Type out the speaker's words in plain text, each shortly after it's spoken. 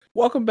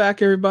Welcome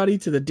back, everybody,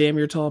 to the Damn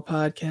Your Tall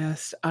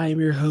podcast. I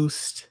am your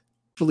host,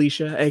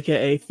 Felicia,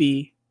 aka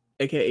Fee,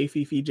 aka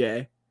Fifi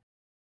J.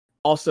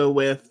 Also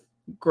with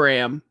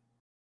Graham,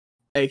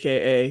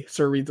 aka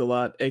Sir Reads a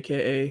Lot,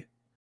 aka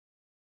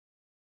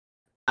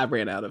I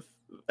ran out of.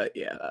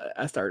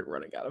 I started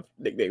running out of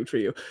nicknames for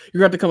you. You're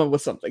going to have to come up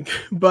with something.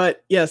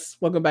 But yes,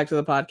 welcome back to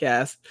the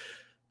podcast.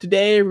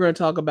 Today, we're going to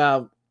talk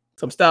about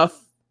some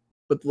stuff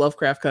with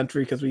Lovecraft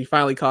Country because we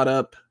finally caught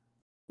up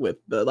with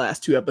the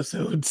last two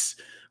episodes.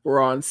 We're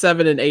on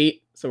 7 and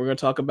 8, so we're going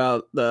to talk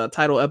about the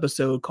title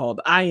episode called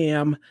I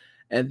Am,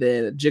 and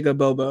then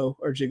Jigabobo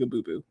or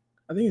Jigaboo.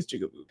 I think it's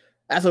Jigaboo.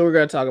 That's what we're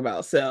going to talk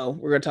about. So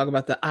we're going to talk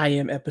about the I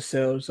Am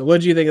episode. So what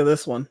did you think of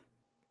this one?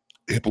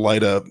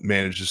 Hippolyta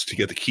manages to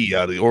get the key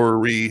out of the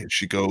orrery.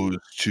 She goes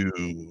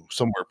to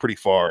somewhere pretty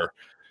far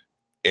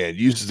and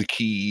uses the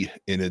key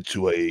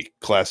into a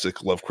classic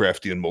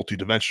Lovecraftian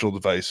multi-dimensional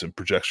device and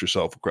projects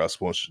herself across a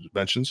bunch of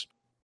dimensions.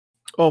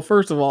 Well,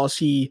 first of all,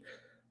 she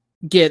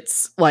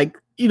gets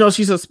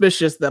she's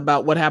suspicious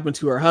about what happened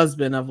to her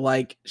husband, of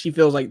like she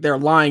feels like they're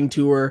lying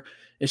to her,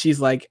 and she's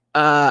like,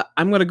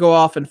 I'm gonna go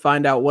off and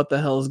find out what the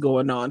hell is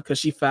going on, because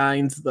she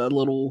finds the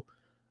little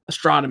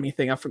astronomy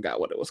thing. I forgot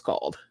what it was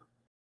called.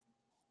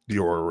 The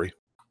orrery.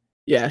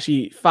 Yeah,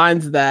 she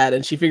finds that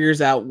and she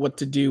figures out what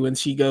to do, and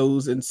she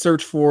goes and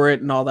search for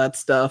it and all that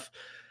stuff.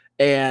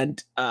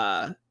 And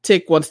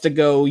Tick wants to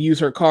go use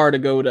her car to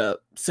go to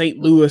St.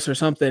 Louis or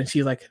something.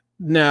 She's like,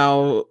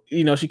 no,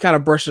 she kind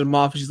of brushes him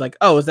off. And she's like,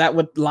 oh, is that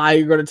what lie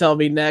you're going to tell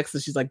me next?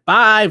 And she's like,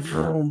 bye.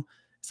 Vroom.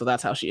 So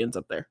that's how she ends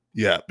up there.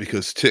 Yeah,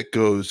 because Tick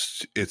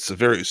goes, it's a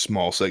very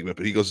small segment,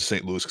 but he goes to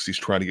St. Louis because he's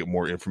trying to get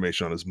more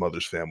information on his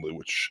mother's family,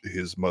 which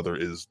his mother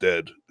is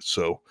dead.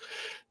 So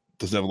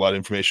doesn't have a lot of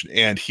information.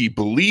 And he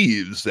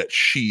believes that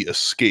she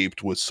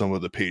escaped with some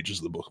of the pages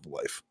of the Book of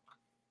Life.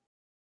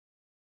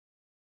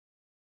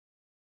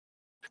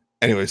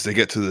 Anyways, they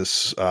get to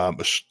this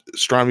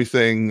astronomy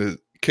thing that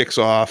kicks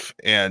off,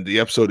 and the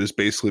episode is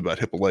basically about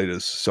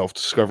Hippolyta's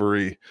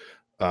self-discovery,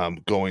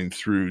 going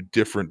through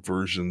different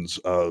versions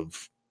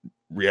of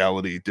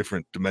reality,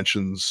 different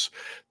dimensions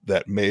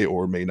that may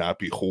or may not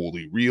be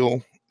wholly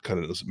real. Kind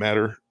of doesn't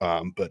matter,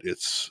 but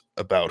it's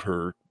about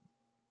her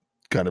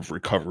kind of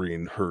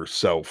recovering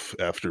herself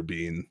after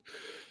being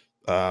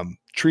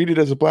treated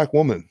as a black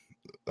woman,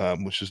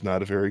 which is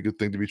not a very good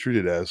thing to be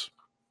treated as.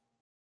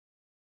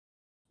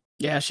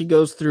 Yeah, she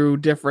goes through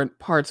different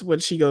parts.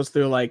 What she goes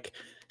through, like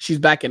she's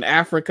back in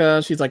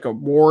Africa. She's like a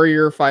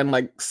warrior fighting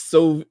like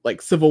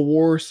Civil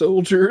War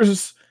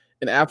soldiers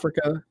in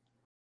Africa.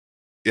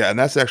 Yeah, and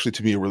that's actually,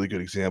 to me, a really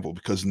good example,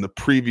 because in the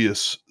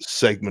previous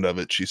segment of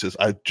it, she says,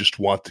 I just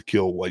want to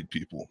kill white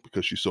people,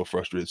 because she's so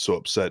frustrated, so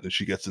upset, and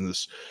she gets in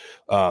this,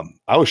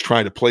 I was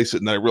trying to place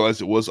it, and I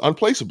realized it was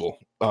unplaceable,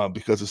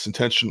 because it's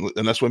intentional,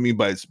 and that's what I mean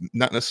by it's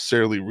not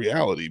necessarily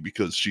reality,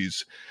 because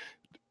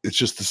it's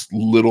just this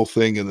little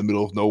thing in the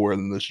middle of nowhere,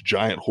 and then this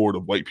giant horde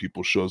of white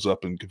people shows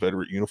up in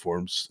Confederate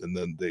uniforms, and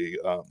then they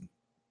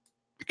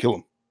kill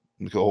them.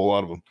 They kill a whole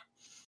lot of them.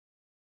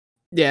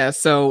 Yeah,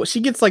 so she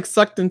gets like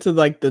sucked into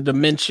like the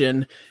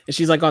dimension, and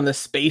she's like on this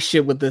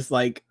spaceship with this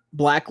like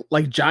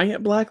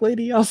giant black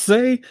lady, I'll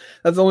say.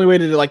 That's the only way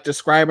to like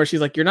describe her.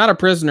 She's like, you're not a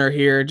prisoner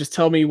here, just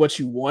tell me what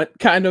you want,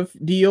 kind of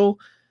deal.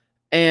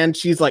 And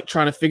she's like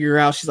trying to figure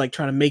out, she's like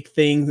trying to make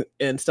things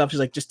and stuff. She's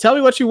like, just tell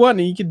me what you want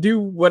and you can do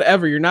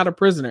whatever. You're not a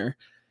prisoner.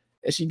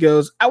 And she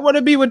goes, I want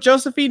to be with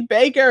Josephine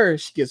Baker.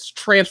 She gets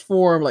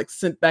transformed, like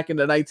sent back in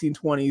the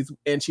 1920s.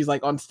 And she's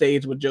like on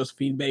stage with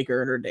Josephine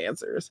Baker and her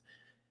dancers.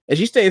 And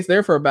she stays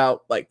there for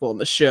about in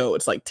the show,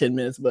 it's like 10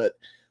 minutes, but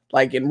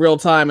like in real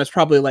time, it's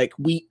probably like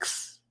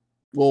weeks.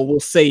 Well, we'll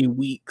say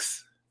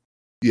weeks.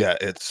 Yeah,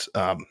 it's,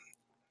 and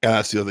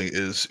that's the other thing,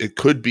 is it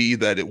could be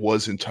that it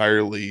was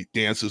entirely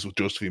dances with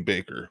Josephine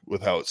Baker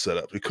with how it's set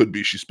up. It could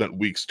be she spent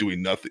weeks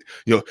doing nothing.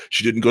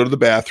 She didn't go to the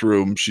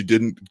bathroom. She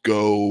didn't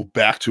go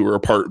back to her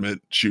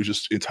apartment. She was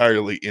just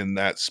entirely in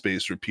that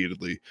space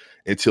repeatedly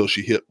until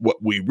she hit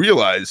what we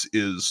realize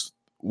is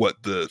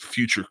what the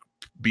future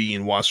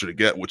being wants her to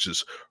get, which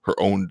is her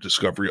own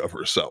discovery of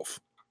herself.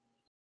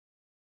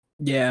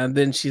 Yeah, and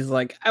then she's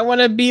like, I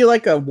want to be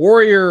like a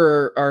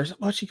warrior, or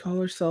what she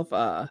call herself?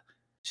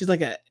 She's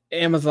like an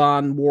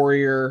Amazon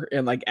warrior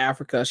in like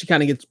Africa. She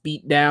kind of gets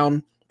beat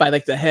down by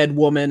like the head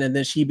woman, and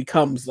then she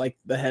becomes like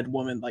the head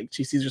woman. Like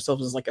she sees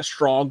herself as like a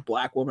strong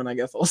black woman, I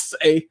guess I'll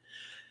say.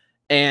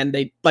 And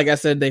they, like I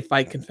said, they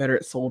fight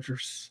Confederate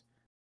soldiers.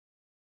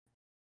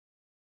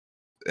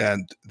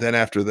 And then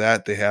after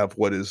that, they have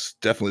what is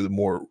definitely the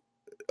more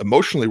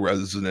emotionally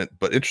resonant,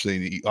 but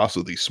interestingly,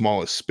 also the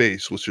smallest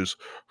space, which is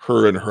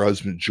her and her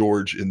husband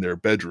George in their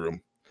bedroom.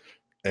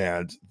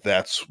 And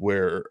that's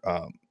where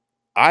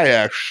I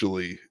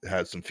actually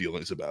had some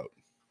feelings about.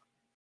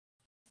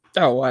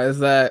 Oh, why is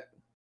that?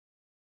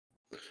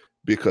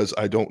 Because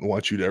I don't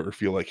want you to ever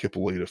feel like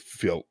Hippolyta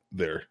felt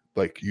there.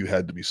 Like you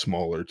had to be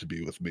smaller to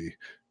be with me.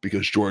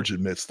 Because George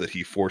admits that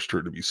he forced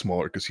her to be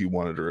smaller because he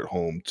wanted her at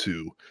home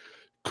to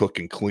cook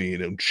and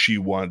clean, and she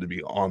wanted to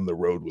be on the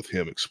road with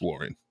him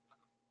exploring.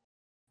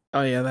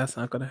 Oh yeah, that's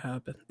not gonna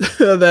happen.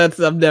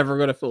 I'm never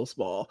gonna feel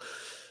small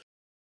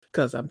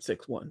because I'm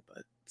 6'1",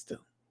 but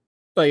still.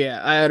 But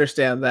yeah, I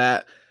understand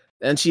that.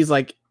 And she's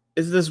like,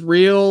 "Is this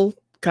real?"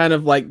 Kind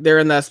of like they're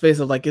in that space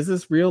of like, "Is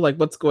this real? Like,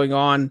 what's going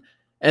on?"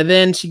 And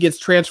then she gets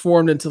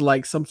transformed into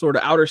like some sort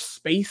of outer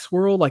space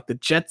world, like the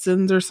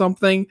Jetsons or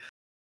something.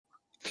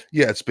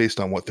 Yeah, it's based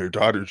on what their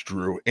daughters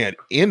drew, and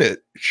in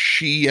it,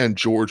 she and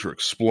George are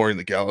exploring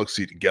the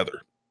galaxy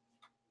together.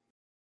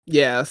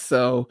 Yeah,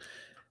 so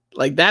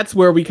like that's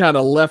where we kind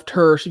of left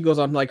her. She goes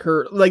on like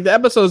her like the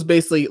episode is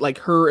basically like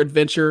her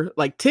adventure.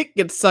 Like Tick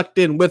gets sucked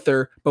in with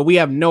her, but we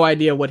have no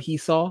idea what he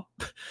saw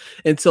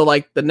until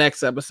like the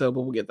next episode,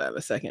 but we'll get that in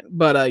a second.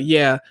 But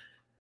yeah,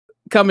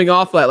 coming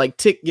off that, like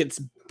Tick gets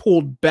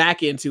pulled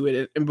back into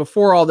it, and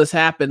before all this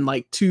happened,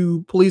 like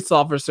 2 police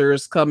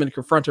officers come and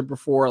confront her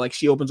before like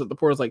she opens up the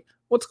portal. It's like,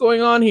 what's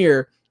going on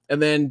here? And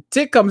then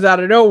Tick comes out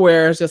of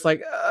nowhere. It's just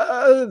like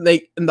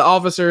they and the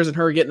officers and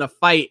her get in a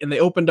fight, and they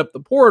opened up the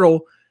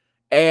portal,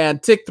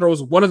 and Tick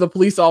throws one of the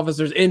police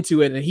officers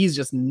into it, and he's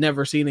just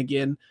never seen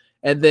again.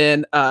 And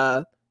then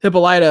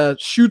Hippolyta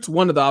shoots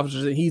one of the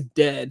officers, and he's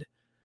dead.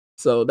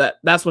 So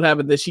that's what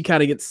happened. That she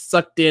kind of gets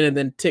sucked in, and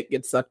then Tick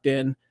gets sucked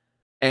in,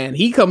 and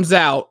he comes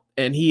out,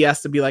 and he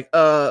has to be like,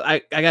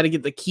 I got to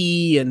get the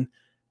key, and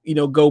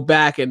go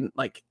back, and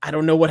like I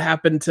don't know what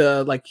happened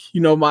to like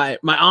my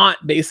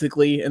aunt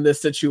basically in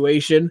this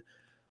situation.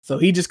 So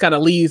he just kind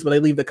of leaves, but they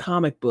leave the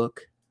comic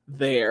book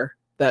there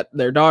that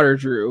their daughter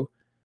drew.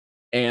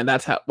 And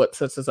that's what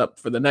sets us up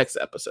for the next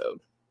episode.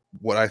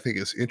 What I think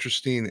is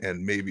interesting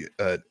and maybe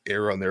an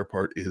error on their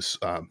part is,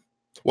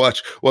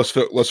 let's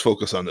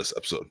focus on this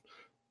episode.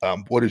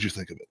 What did you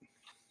think of it?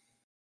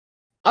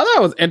 I thought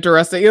it was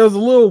interesting. It was a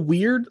little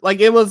weird. Like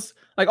it was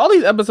like all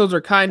these episodes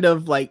are kind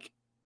of like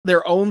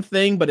their own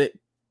thing, but it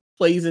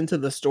plays into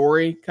the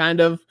story kind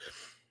of.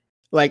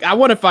 Like I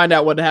want to find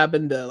out what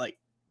happened to like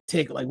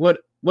Tick. Like what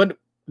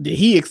did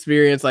he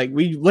experience? Like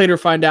we later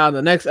find out in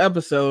the next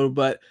episode,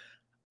 but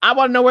I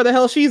want to know where the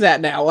hell she's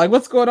at now. Like,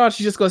 what's going on?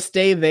 She's just going to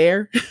stay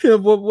there.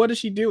 What is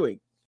she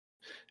doing?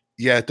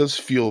 Yeah, it does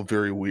feel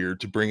very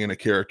weird to bring in a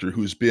character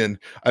who's been,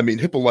 I mean,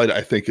 Hippolyta, I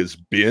think, has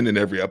been in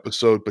every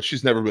episode, but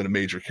she's never been a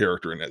major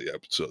character in any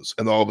episodes.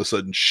 And all of a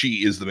sudden,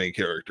 she is the main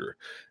character.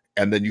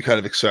 And then you kind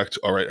of expect,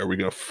 all right, are we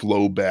going to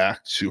flow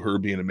back to her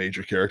being a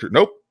major character?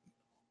 Nope.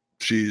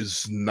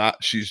 She's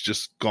not. She's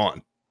just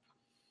gone.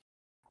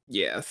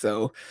 Yeah,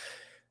 so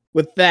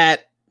with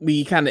that,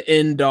 we kind of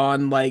end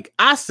on like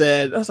I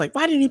was like,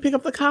 why didn't he pick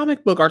up the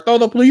comic book or throw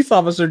the police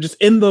officer just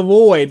in the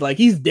void? Like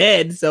he's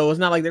dead, so it's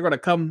not like they're gonna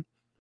come.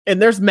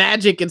 And there's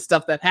magic and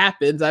stuff that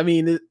happens. I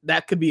mean,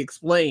 that could be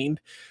explained.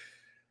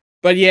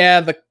 But yeah,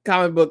 the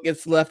comic book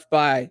gets left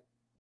by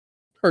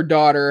her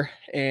daughter,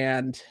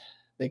 and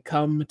they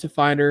come to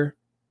find her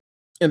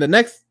in the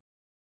next.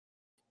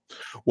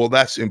 Well,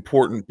 that's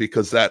important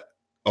because that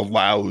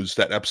allows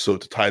that episode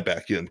to tie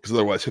back in. Because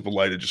otherwise,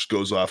 Hippolyta just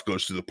goes off,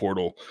 goes through the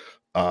portal.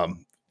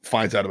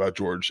 Finds out about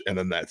George, and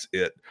then that's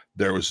it.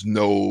 There was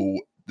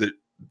that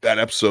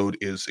episode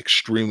is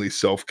extremely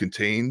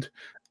self-contained,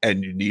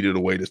 and you needed a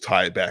way to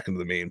tie it back into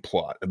the main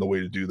plot. And the way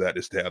to do that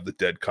is to have the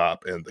dead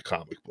cop and the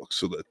comic book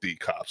so that the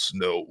cops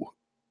know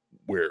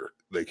where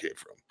they came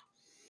from.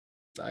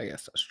 I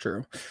guess that's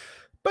true.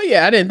 But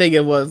yeah, I didn't think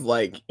it was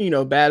like,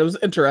 bad. It was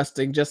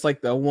interesting. Just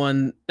like that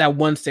one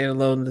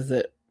standalone, is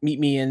it Meet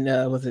Me in,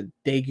 was it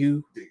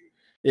Daegu?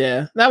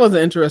 Yeah, that was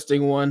an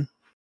interesting one.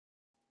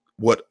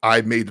 What I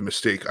made the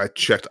mistake, I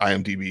checked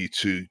IMDb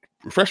to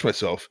refresh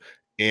myself,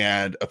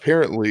 and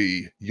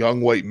apparently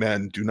young white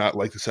men do not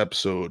like this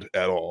episode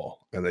at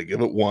all. And they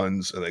give it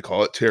ones, and they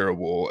call it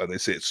terrible, and they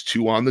say it's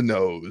too on the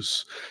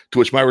nose. To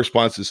which my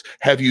response is,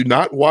 have you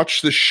not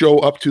watched the show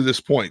up to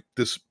this point?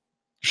 This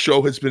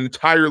show has been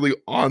entirely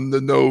on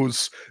the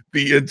nose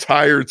the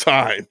entire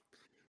time.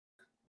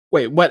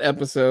 Wait, what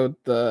episode?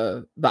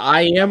 The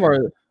I Am,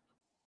 or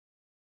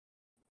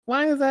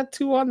why is that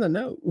too on the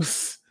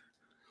nose?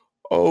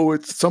 Oh,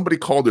 it's somebody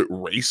called it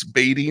race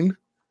baiting.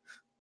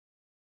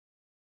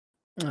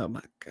 Oh my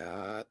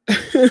god.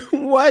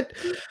 What?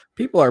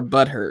 People are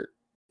butthurt.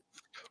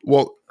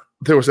 Well,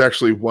 there was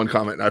actually one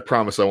comment, and I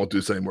promise I won't do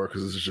this anymore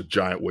because this is a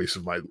giant waste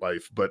of my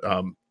life. But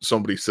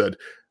somebody said,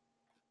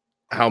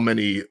 how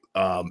many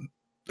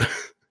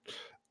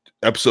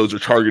episodes are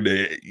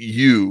targeted at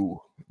you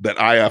that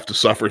I have to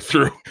suffer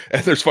through?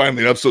 And there's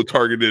finally an episode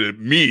targeted at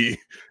me,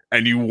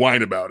 and you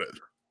whine about it.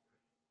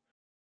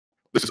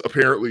 This is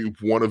apparently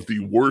one of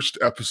the worst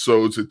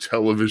episodes in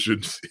television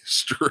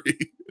history,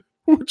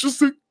 which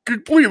is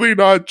completely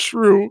not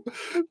true.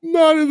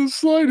 Not in the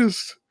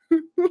slightest.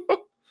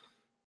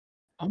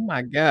 Oh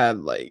my god,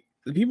 like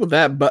the people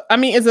but I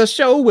mean, it's a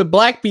show with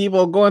black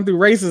people going through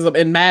racism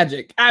and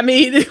magic. I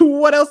mean,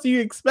 what else do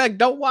you expect?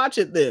 Don't watch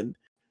it then.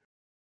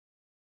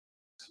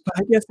 But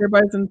I guess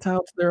everybody's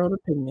entitled to their own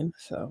opinion,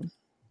 so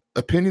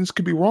opinions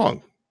could be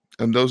wrong,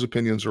 and those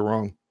opinions are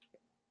wrong.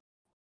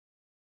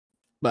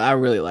 But I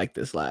really like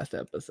this last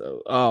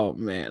episode. Oh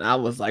man, I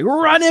was like,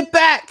 run it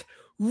back!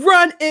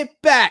 Run it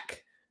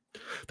back!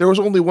 There was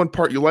only one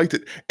part you liked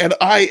it, and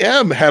I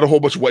Am had a whole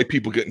bunch of white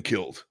people getting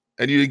killed,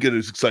 and you didn't get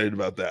as excited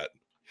about that.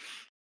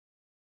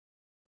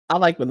 I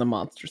like when the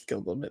monsters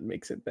kill them. It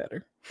makes it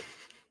better.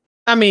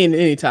 I mean,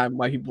 anytime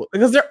white people,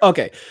 because they're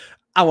okay.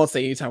 I won't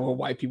say anytime when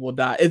white people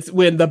die. It's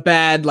when the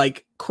bad,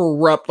 like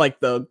corrupt, like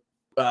the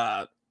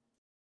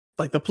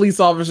police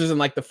officers in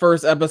like the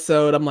first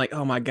episode. I'm like,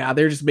 oh my god,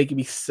 they're just making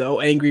me so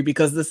angry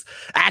because this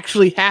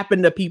actually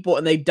happened to people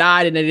and they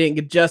died and they didn't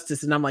get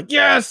justice. And I'm like,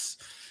 yes,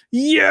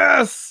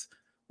 yes.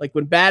 Like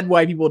when bad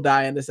white people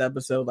die in this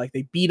episode, like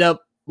they beat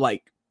up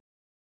like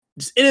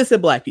just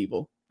innocent black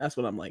people. That's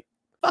what I'm like.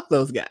 Fuck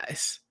those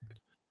guys.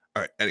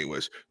 All right.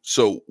 Anyways,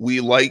 so we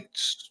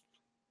liked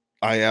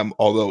I Am,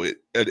 although it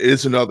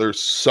is another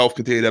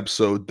self-contained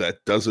episode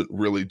that doesn't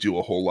really do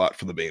a whole lot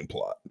for the main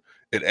plot.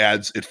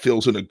 It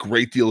fills in a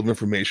great deal of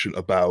information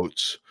about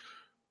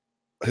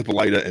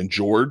Hippolyta and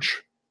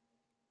George,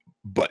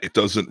 but it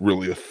doesn't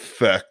really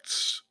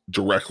affect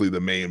directly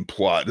the main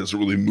plot. It doesn't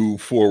really move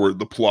forward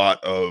the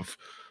plot of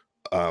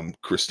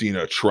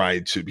Christina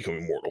trying to become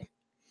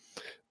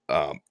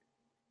immortal.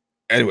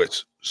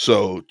 Anyways,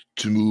 so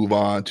to move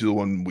on to the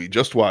one we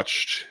just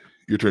watched,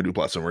 your turn to do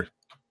plot summary.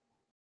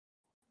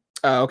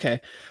 Okay.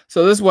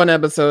 So this one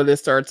episode, it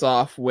starts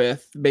off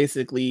with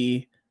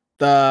basically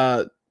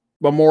the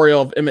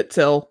memorial of Emmett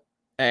Till,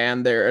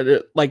 and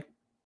they're like,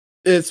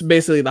 it's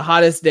basically the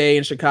hottest day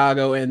in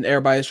Chicago, and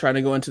everybody's trying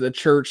to go into the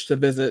church to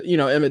visit,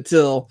 Emmett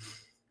Till,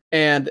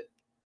 and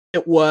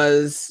it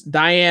was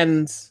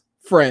Diane's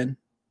friend.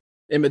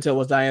 Emmett Till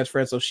was Diane's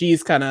friend, so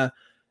she's kind of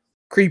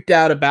creeped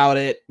out about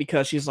it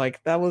because she's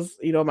like, that was,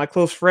 my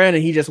close friend,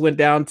 and he just went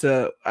down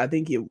to, I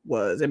think it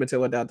was Emmett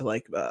Till went down to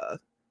like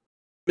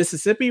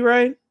Mississippi,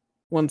 right?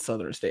 One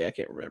southern state, I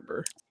can't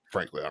remember.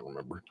 Frankly, I don't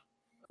remember.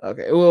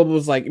 Okay, well, it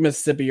was like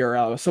Mississippi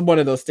or some one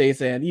of those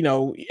states, and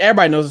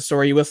everybody knows the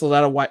story. He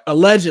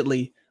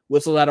allegedly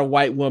whistled at a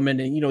white woman,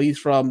 and he's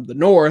from the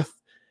north,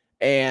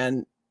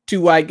 and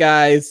two white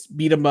guys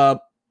beat him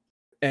up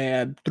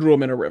and threw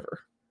him in a river,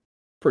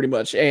 pretty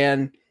much.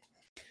 And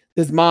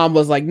his mom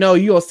was like, "No,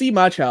 you'll see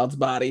my child's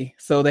body."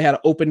 So they had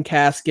an open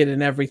casket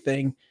and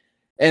everything,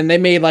 and they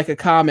made like a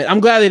comment.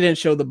 I'm glad they didn't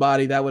show the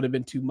body; that would have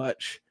been too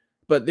much.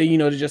 But they,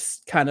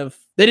 just kind of,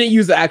 they didn't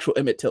use the actual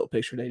Emmett Till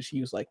picture. They just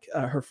used like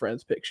her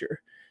friend's picture.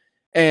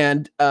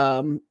 And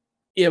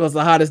it was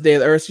the hottest day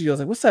of the earth. She was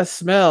like, "What's that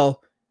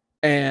smell?"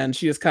 And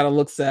she just kind of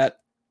looks at,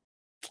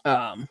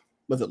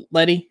 was it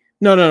Letty?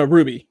 No,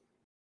 Ruby.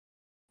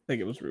 I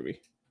think it was Ruby.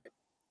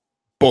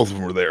 Both of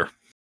them were there.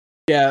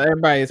 Yeah,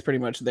 everybody is pretty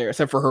much there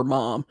except for her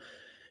mom.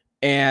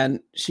 And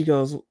she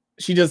goes,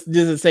 she just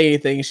doesn't say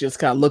anything. She just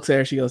kind of looks at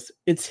her. She goes,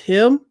 "It's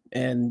him."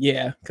 And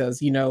yeah,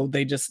 because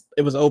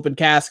it was an open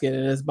casket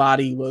and his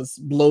body was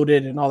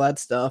bloated and all that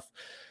stuff.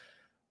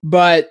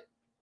 But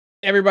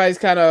everybody's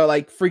kind of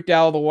like freaked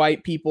out. All the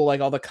white people, like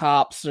all the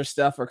cops or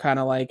stuff, are kind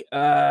of like,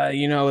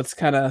 it's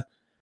kind of,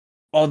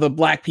 all the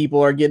black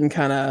people are getting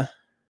kind of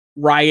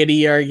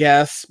rioty, I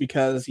guess,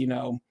 because it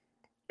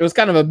was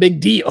kind of a big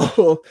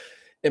deal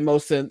in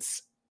most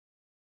sense.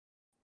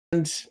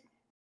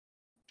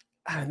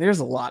 And there's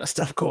a lot of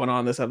stuff going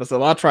on in this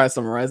episode. I'll try to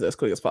summarize it as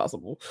quick as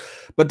possible.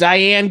 But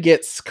Diane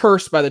gets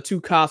cursed by the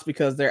two cops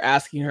because they're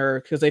asking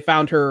her, because they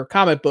found her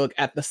comic book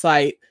at the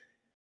site,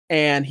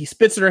 and he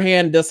spits in her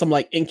hand, does some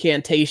like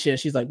incantation.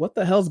 She's like, "What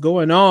the hell's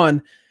going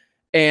on?"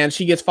 And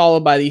she gets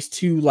followed by these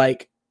two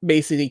like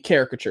basically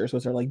caricatures,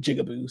 which are like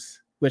jigaboos,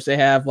 which they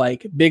have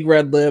like big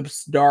red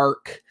lips,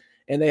 dark,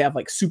 and they have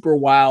like super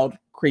wild,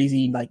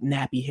 crazy, like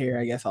nappy hair,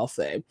 I guess I'll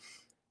say.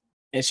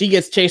 And she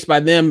gets chased by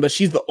them, but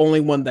she's the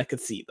only one that could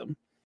see them.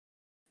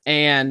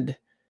 And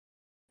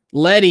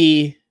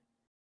Letty,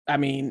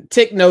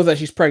 Tick knows that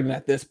she's pregnant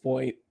at this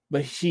point,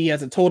 but she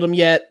hasn't told him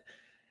yet.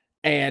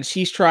 And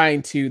she's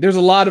trying to, there's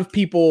a lot of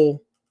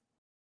people.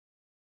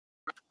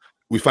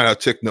 We find out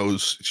Tick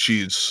knows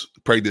she's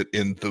pregnant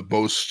in the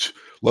most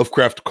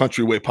Lovecraft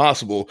country way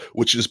possible,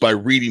 which is by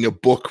reading a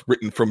book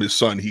written from his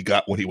son he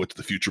got when he went to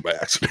the future by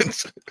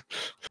accident.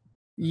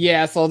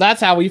 Yeah, so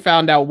that's how we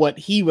found out what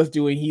he was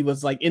doing. He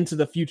was like into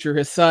the future.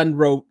 His son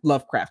wrote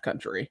Lovecraft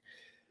Country.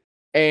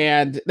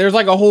 And there's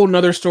like a whole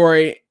nother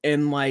story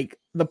in like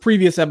the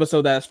previous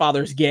episode that his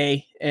father's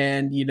gay,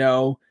 and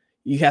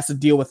he has to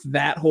deal with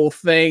that whole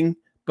thing.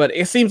 But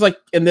it seems like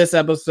in this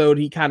episode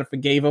he kind of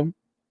forgave him.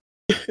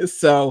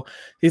 So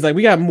he's like,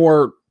 we got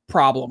more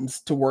problems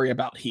to worry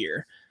about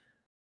here.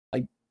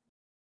 Like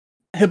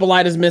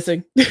Hippolyta's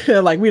missing.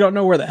 Like we don't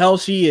know where the hell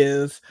she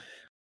is.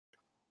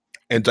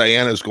 And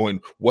Diana's going,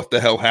 "What the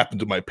hell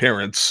happened to my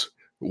parents?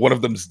 One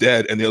of them's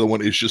dead, and the other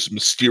one is just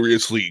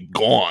mysteriously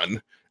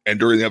gone." And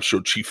during the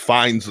episode, she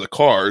finds the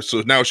car,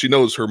 so now she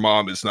knows her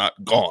mom is not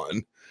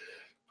gone.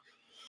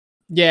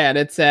 Yeah, and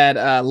it's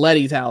at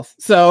Letty's house.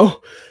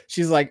 So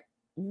she's like,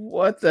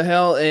 "What the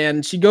hell?"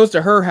 And she goes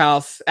to her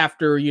house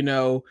after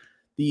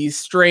these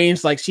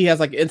strange, like she has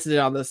like an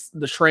incident on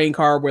the train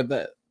car where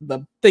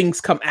the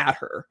things come at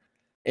her,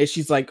 and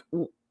she's like,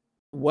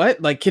 "What?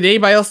 Like, can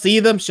anybody else see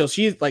them?" So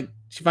she's like,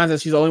 she finds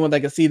out she's the only one that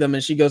can see them,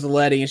 and she goes to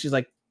Letty, and she's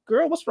like,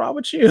 "Girl, what's wrong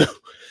with you?"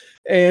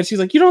 And she's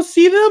like, you don't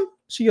see them?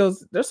 She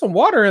goes, there's some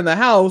water in the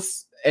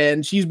house.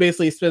 And she's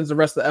basically spends the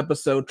rest of the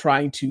episode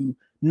trying to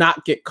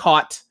not get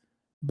caught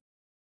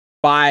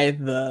by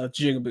the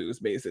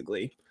jigaboos,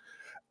 basically.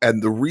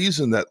 And the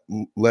reason that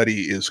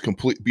Letty is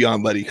complete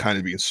beyond Letty kind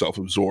of being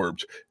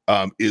self-absorbed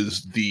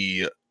is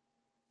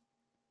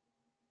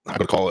I'm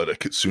gonna call it a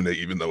kitsune,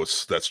 even though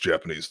that's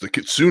Japanese. The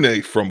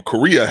kitsune from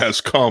Korea has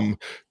come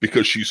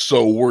because she's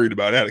so worried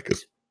about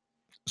Atticus.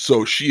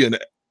 So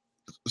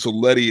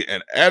Letty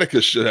and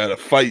Atticus should have had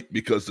a fight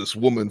because this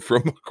woman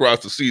from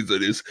across the seas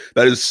that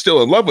is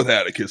still in love with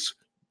Atticus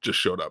just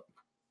showed up.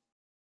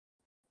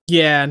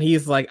 Yeah, and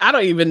he's like, I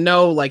don't even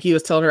know. Like he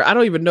was telling her, I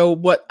don't even know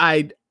what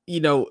I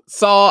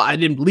saw. I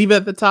didn't believe it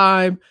at the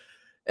time,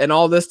 and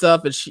all this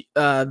stuff. And she,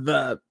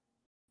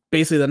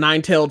 basically the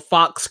nine-tailed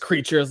fox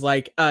creature is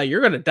like,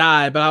 you're gonna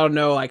die, but I don't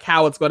know like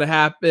how it's gonna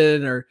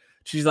happen. Or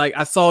she's like,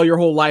 I saw your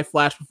whole life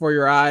flash before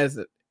your eyes.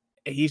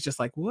 And he's just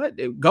like, what?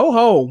 Go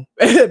home.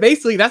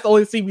 Basically, that's the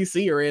only scene we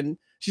see her in.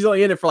 She's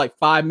only in it for like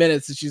 5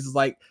 minutes, and she's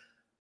like,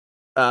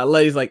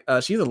 Letty's like,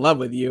 she's in love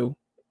with you.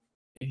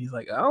 And he's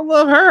like, I don't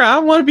love her. I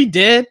don't want to be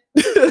dead.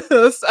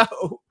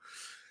 So,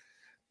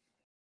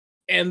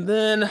 and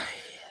then,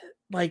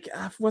 like,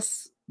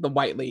 what's the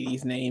white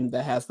lady's name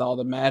that has all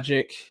the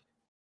magic?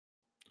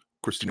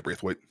 Christina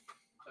Braithwaite.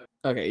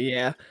 Okay,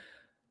 yeah.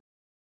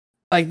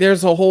 Like,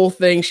 there's a whole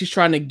thing. She's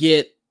trying to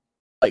get,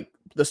 like,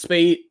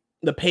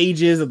 the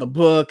pages of the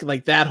book,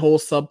 like that whole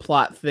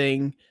subplot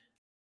thing.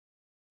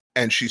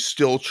 And she's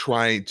still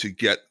trying to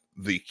get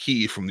the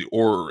key from the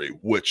orrery,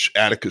 which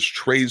Atticus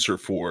trades her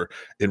for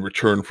in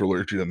return for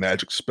learning a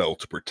magic spell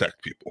to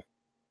protect people.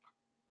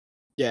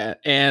 Yeah,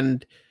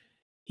 and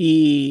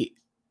she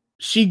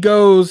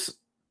goes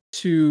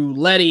to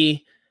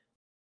Letty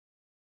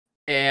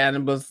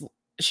and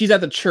she's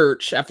at the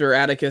church after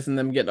Atticus and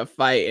them getting a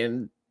fight,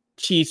 and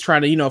she's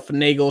trying to,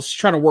 finagle. She's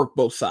trying to work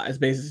both sides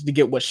basically to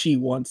get what she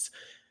wants.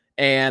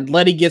 And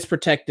Letty gets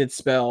protected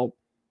spell,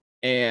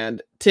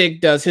 and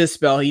Tig does his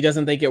spell. He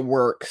doesn't think it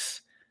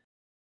works.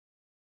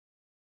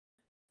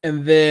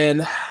 And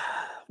then,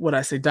 what'd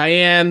I say?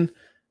 Diane.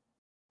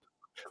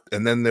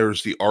 And then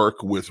there's the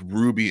arc with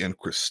Ruby and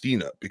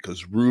Christina,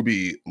 because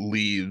Ruby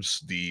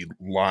leaves the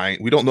line.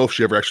 We don't know if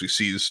she ever actually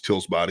sees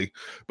Till's body,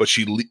 but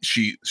she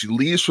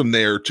leaves from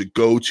there to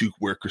go to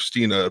where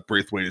Christina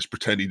Braithwaite is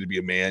pretending to be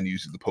a man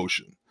using the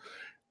potion.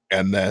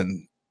 And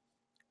then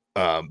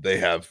they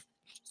have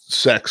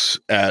sex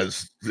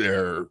as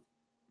their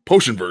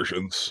potion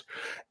versions.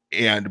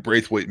 And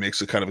Braithwaite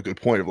makes a kind of a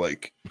good point of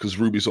like, because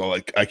Ruby's all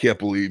like, I can't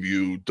believe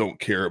you don't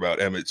care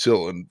about Emmett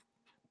Till. And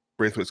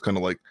Braithwaite's kind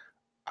of like,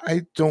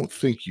 I don't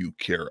think you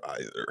care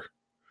either.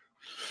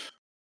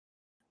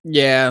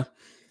 Yeah,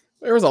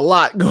 there was a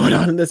lot going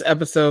on in this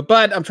episode,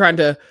 but I'm trying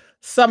to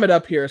sum it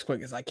up here as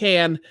quick as I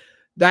can.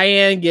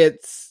 Diane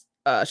gets,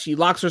 she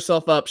locks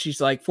herself up.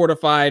 She's like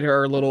fortified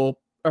her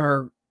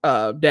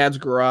dad's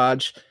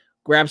garage,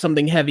 grabs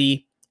something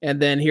heavy, and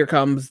then here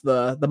comes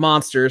the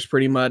monsters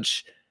pretty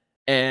much.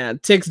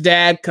 And Tig's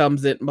dad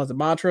comes in. Was it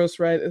Montrose,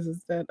 right? Is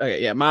his dad?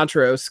 Okay, yeah,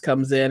 Montrose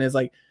comes in. Is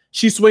like,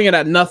 she's swinging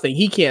at nothing.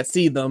 He can't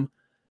see them.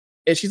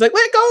 And she's like,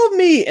 let go of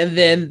me. And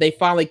then they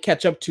finally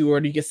catch up to her,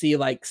 and you can see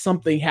like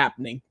something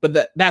happening.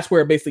 But that's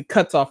where it basically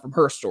cuts off from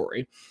her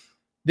story.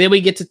 Then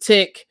we get to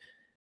Tig.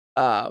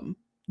 The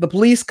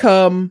police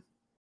come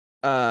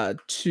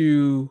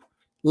to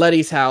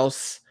Letty's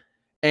house,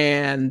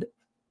 and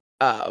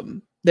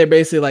they're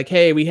basically like,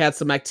 hey, we had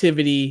some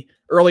activity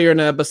earlier in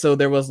the episode.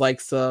 There was like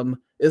some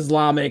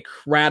Islamic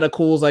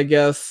radicals, I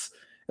guess.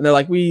 And they're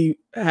like, we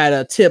had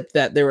a tip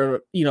that they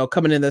were,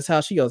 coming in this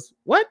house. She goes,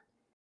 what?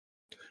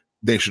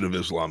 Nation of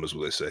Islam is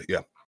what they say.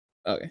 Yeah.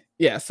 Okay.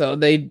 Yeah. So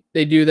they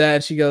do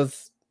that. She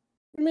goes,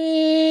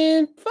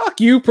 man,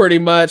 fuck you, pretty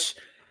much.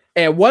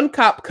 And one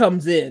cop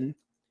comes in,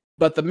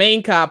 but the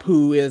main cop,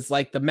 who is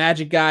like the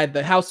magic guy,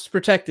 the house is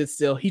protected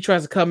still. He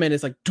tries to come in.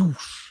 It's like,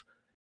 doosh.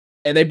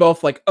 And they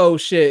both like, oh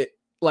shit.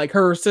 Like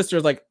her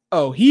sister's like,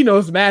 oh, he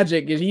knows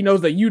magic, and he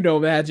knows that you know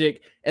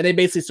magic. And they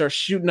basically start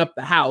shooting up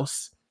the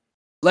house.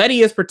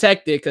 Letty is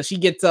protected because she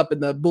gets up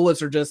and the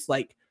bullets are just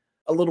like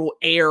a little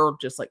air,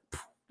 just like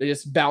they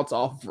just bounce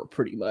off of her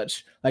pretty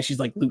much. Like she's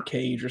like Luke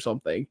Cage or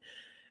something.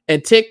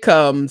 And Tig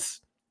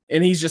comes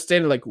and he's just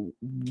standing like,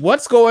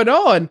 what's going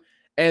on?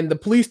 And the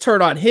police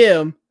turn on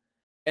him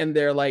and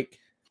they're like,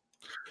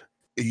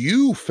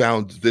 you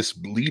found this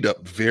lead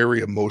up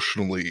very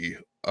emotionally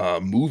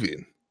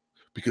moving,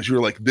 because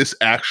you're like, this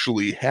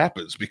actually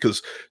happens,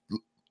 because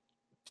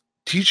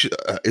Teach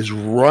is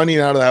running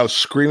out of the house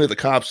screaming at the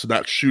cops to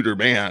not shoot her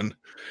man,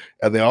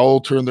 and they all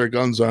turn their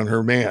guns on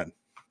her man.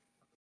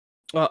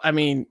 Well, I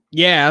mean,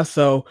 yeah,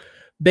 so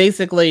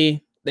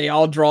basically they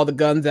all draw the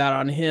guns out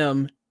on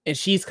him, and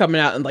she's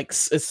coming out and like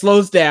it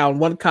slows down.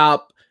 One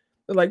cop,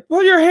 they're like,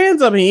 put your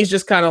hands up, and he's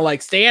just kind of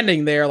like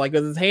standing there like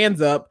with his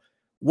hands up.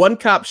 One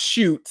cop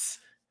shoots,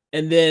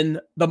 and then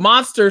the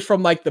monsters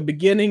from like the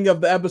beginning of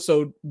the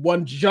episode,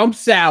 one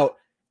jumps out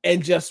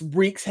and just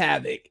wreaks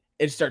havoc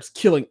and starts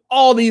killing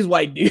all these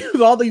white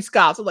dudes, all these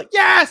cops. I'm like,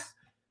 yes,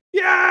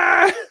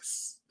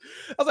 yes.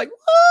 was like,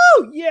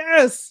 "Woo,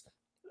 yes!"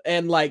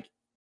 And like,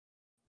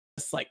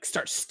 just like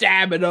start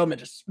stabbing them and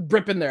just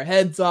ripping their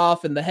heads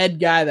off. And the head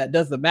guy that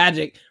does the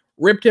magic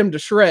ripped him to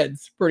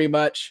shreds, pretty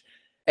much.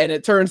 And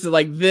it turns to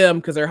like them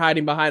because they're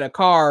hiding behind a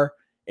car,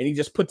 and he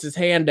just puts his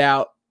hand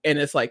out, and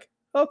it's like,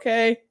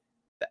 okay,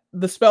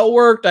 the spell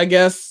worked, I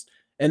guess.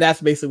 And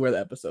that's basically where the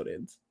episode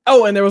ends.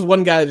 Oh, and there was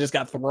one guy that just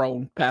got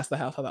thrown past the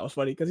house. I thought that was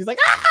funny because he's like,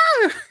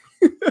 ah!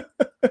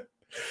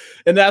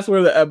 And that's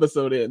where the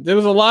episode ends. There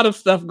was a lot of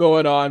stuff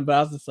going on, but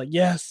I was just like,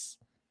 yes,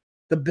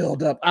 the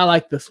build up. I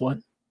like this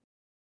one.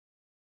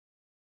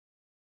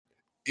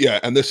 Yeah,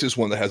 and this is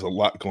one that has a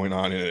lot going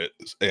on in it,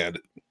 and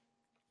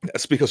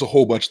that's because a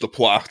whole bunch of the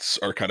plots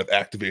are kind of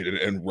activated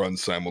and run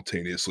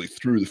simultaneously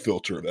through the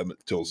filter of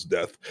Emmett Till's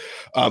death.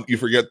 You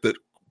forget that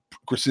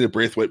Christina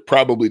Braithwaite,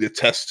 probably to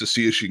test to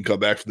see if she can come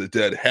back from the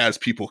dead, has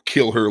people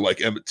kill her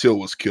like Emmett Till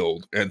was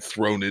killed and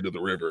thrown into the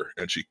river,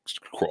 and she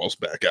crawls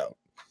back out.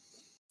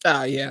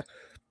 Yeah.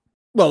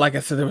 Well, like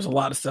I said, there was a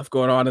lot of stuff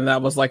going on, and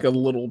that was like a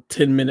little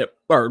 10-minute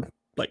or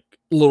like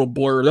little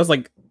blur. That's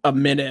like a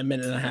minute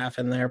and a half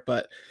in there,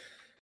 but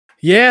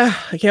yeah,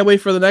 I can't wait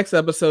for the next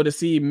episode to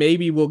see.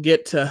 Maybe we'll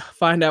get to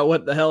find out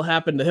what the hell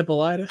happened to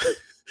Hippolyta.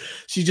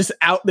 She's just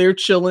out there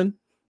chilling.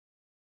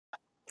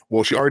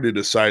 Well, she already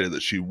decided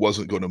that she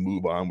wasn't going to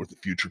move on with the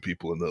future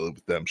people and live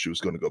with them. She was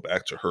going to go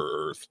back to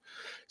her Earth.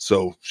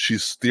 So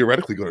she's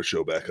theoretically going to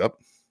show back up.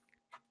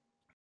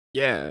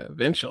 Yeah,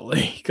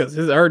 eventually. Because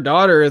her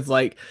daughter is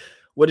like,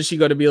 what is she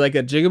going to be, like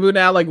a jigaboo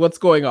now? Like, what's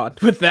going on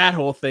with that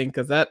whole thing?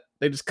 Because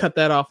they just cut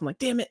that off. I'm like,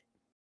 damn it.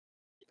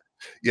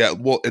 Yeah,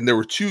 well, and there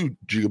were two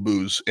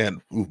jigaboos,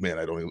 and oh man,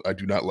 I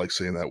do not like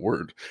saying that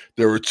word.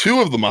 There were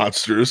two of the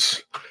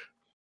monsters,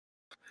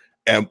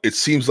 and it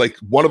seems like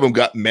one of them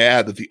got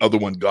mad that the other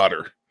one got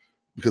her,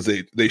 because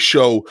they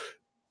show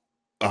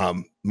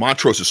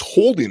Montrose is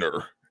holding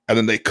her, and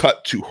then they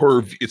cut to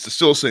her. It's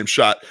still the same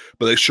shot,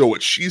 but they show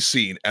what she's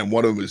seen, and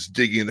one of them is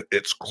digging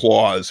its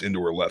claws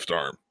into her left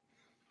arm.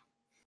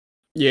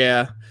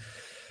 Yeah.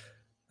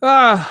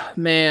 Ah,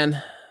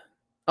 man.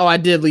 Oh, I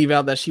did leave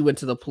out that she went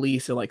to the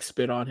police and like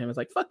spit on him. It's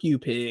like, fuck you,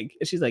 pig.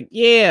 And she's like,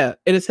 yeah,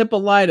 it is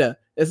Hippolyta.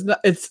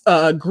 It's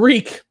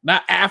Greek,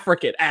 not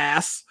African,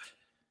 ass.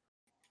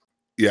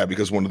 Yeah,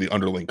 because one of the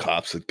underling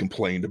cops had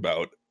complained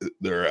about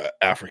their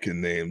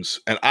African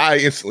names. And I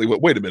instantly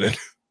went, wait a minute.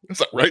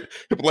 That's not right.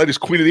 Hippolyta's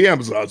queen of the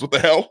Amazons. What the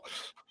hell?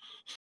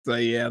 So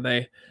yeah,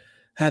 they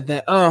had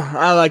that. Oh,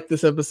 I like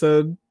this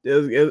episode. I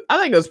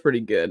think it was pretty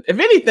good. If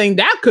anything,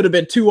 that could have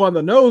been too on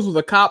the nose with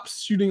the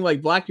cops shooting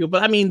like black people.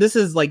 But I mean, this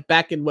is like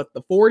back in what,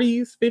 the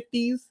 40s,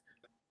 50s?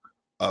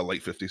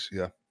 Late 50s,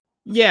 yeah.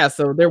 Yeah,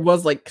 so there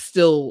was like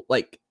still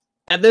like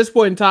at this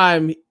point in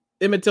time,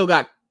 Emmett Till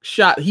got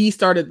shot. He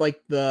started like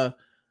the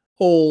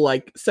whole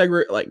like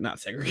not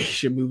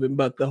segregation movement,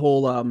 but the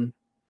whole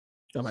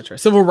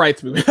civil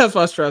rights movement. That's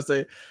what I was trying to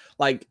say.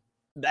 Like,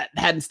 that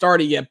hadn't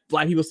started yet.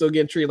 Black people still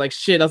getting treated like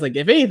shit. I was like,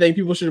 if anything,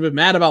 people should have been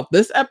mad about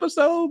this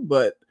episode,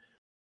 but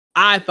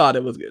I thought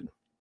it was good.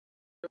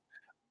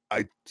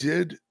 I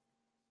did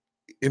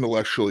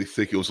intellectually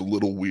think it was a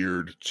little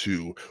weird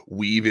to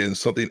weave in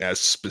something as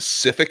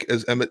specific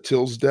as Emmett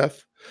Till's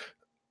death,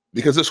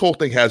 because this whole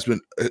thing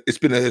it's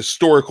been a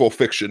historical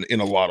fiction in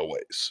a lot of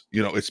ways.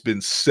 You know, it's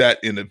been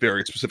set in a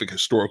very specific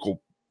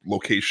historical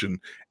location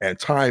and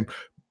time,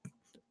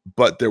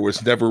 but there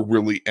was never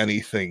really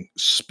anything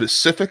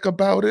specific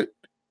about it,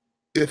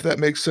 if that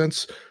makes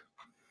sense.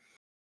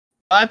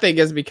 I think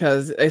it's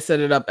because they set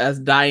it up as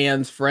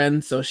Diane's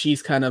friend, so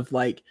she's kind of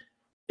like,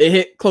 it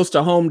hit close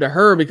to home to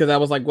her because I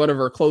was like one of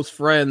her close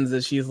friends,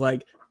 and she's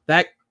like,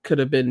 that could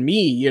have been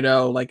me, you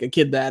know, like a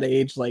kid that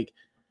age. Like,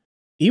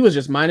 he was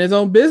just minding his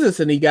own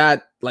business, and he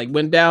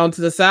went down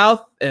to the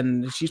South,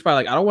 and she's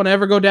probably like, I don't want to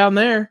ever go down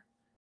there.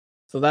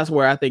 So that's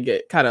where I think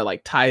it kind of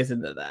like ties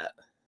into that.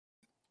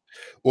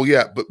 Well,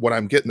 yeah, but what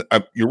I'm getting,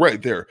 you're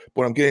right there.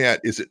 What I'm getting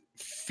at is it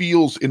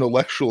feels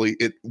intellectually,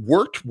 it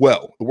worked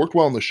well. It worked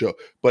well on the show,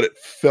 but it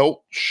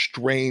felt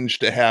strange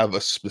to have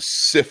a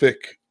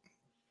specific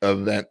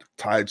event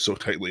tied so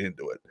tightly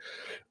into it.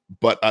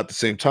 But at the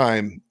same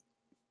time,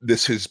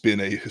 this has been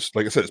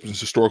like I said, it's been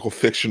historical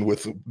fiction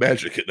with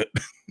magic in it.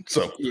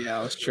 So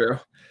yeah, that's true.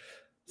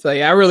 So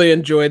yeah, I really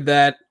enjoyed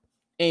that.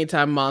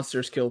 Anytime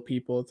monsters kill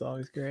people, it's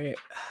always great,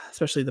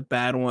 especially the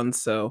bad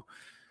ones. So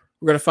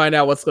we're going to find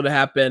out what's going to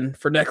happen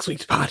for next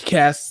week's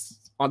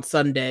podcast on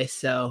Sunday.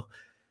 So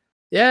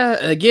yeah,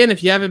 again,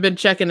 if you haven't been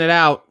checking it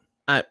out,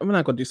 I'm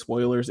not going to do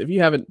spoilers. If you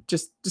haven't,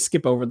 just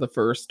skip over the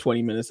first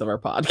 20 minutes of our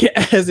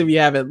podcast if you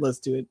haven't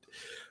listened to it.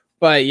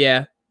 But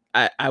yeah,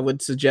 I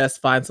would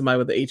suggest find somebody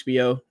with the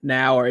HBO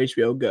Now or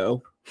HBO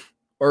Go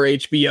or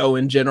HBO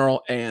in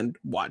general and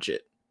watch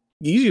it.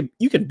 You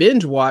can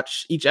binge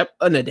watch each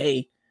in a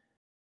day.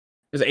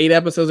 There's 8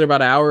 episodes, they're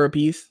about an hour a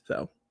piece.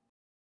 So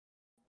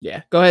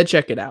yeah, go ahead,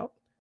 check it out.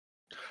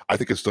 I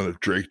think it's done a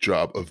great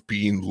job of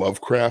being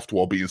Lovecraft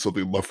while being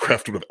something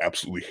Lovecraft would have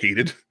absolutely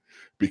hated,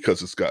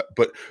 because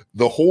but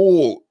the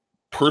whole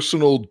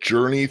personal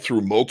journey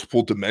through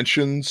multiple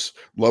dimensions,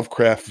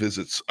 Lovecraft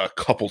visits a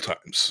couple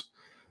times.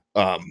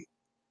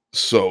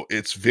 So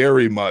it's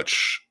very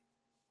much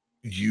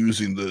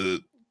using the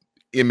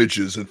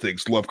images and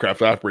things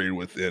Lovecraft operated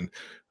within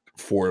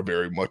for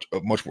a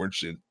much more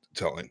interesting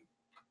telling.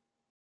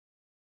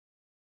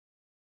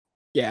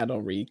 Yeah, I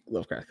don't read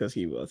Lovecraft because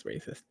he was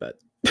racist, but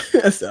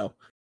so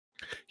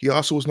He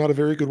also was not a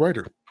very good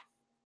writer.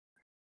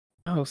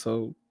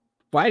 so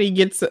why did he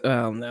get so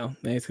no,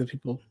 maybe it's because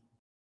people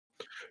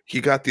He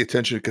got the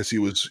attention because he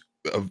was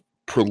a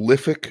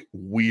prolific,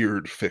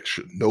 weird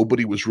fiction.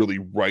 Nobody was really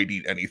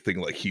writing anything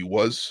like he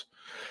was.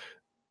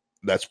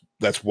 That's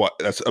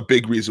a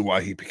big reason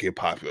why he became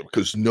popular,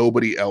 because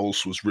nobody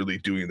else was really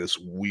doing this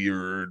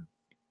weird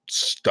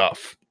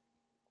stuff.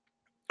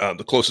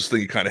 The closest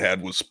thing he kind of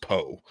had was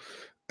Poe,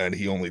 and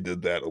he only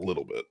did that a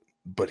little bit.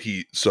 But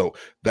so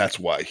that's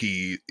why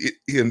he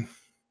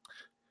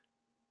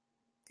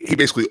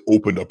basically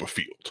opened up a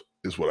field,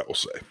 is what I will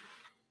say.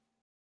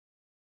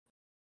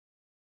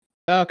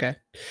 okay.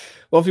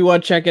 Well, if you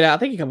want to check it out, I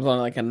think it comes on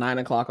like at 9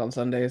 o'clock on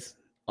Sundays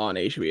on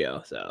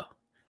HBO. So,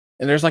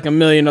 and there's like a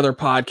million other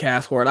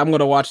podcasts for it. I'm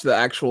gonna watch the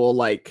actual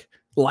like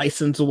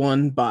licensed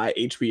one by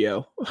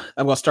HBO.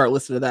 I'm gonna start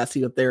listening to that,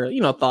 see what their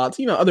thoughts,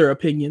 other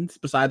opinions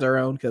besides our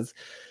own, because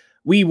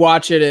we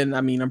watch it, and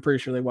I mean I'm pretty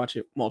sure they watch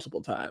it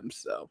multiple times.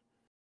 So,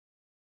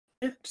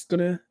 yeah, just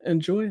gonna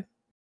enjoy it.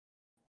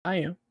 I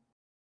am.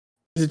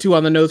 Is it too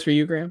on the nose for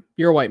you, Graham?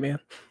 You're a white man.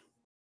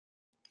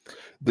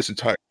 This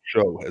entire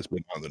show has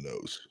been on the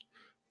nose.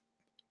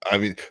 I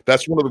mean,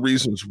 that's one of the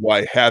reasons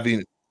why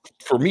having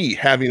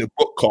a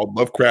book called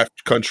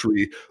Lovecraft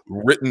Country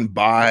written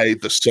by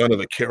the son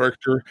of a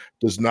character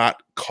does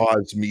not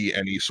cause me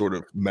any sort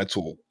of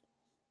mental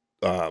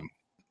um,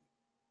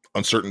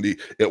 uncertainty.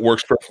 It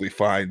works perfectly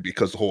fine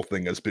because the whole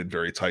thing has been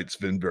very tight. It's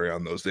been very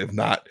on those. This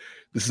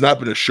has not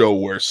been a show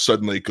where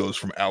suddenly it goes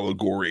from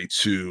allegory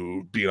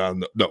to being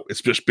on no,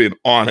 it's just been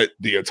on it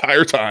the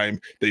entire time.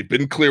 They've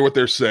been clear what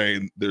they're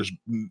saying. There's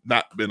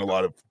not been a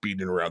lot of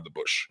beating around the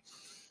bush.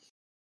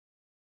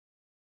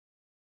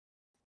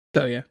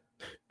 So yeah.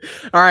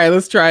 All right,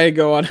 let's try and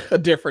go on a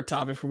different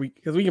topic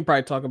because we can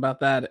probably talk about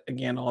that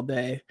again all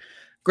day.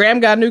 Graham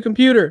got a new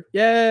computer.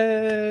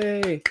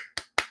 Yay!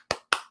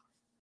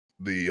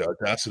 The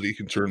Audacity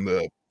can turn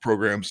the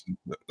programs,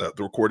 the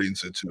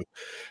recordings into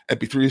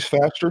MP3s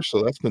faster,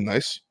 so that's been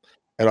nice.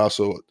 And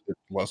also, it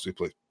allows me to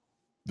play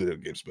video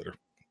games better.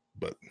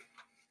 But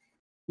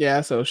yeah,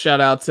 so shout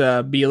out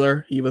to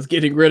Beeler. He was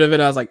getting rid of it.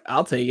 I was like,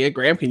 I'll take it.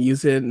 Graham can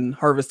use it and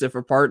harvest it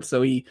for parts.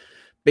 So he's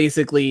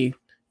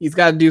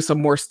got to do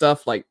some more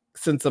stuff, like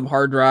send some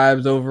hard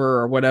drives over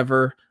or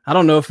whatever. I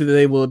don't know if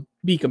they will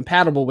be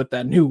compatible with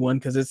that new one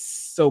because it's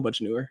so much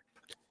newer.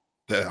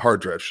 The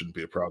hard drive shouldn't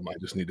be a problem. I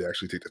just need to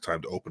actually take the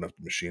time to open up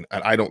the machine.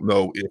 And I don't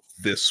know if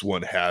this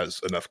one has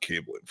enough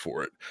cabling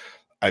for it.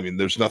 I mean,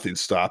 there's nothing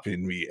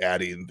stopping me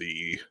adding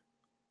the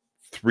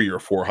 3 or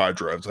 4 hard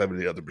drives I have in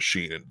the other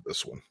machine into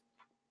this one.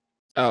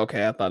 Oh,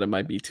 okay, I thought it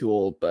might be too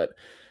old, but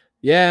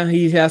yeah,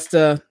 he has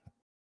to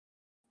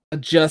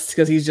adjust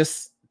because he's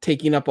just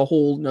taking up a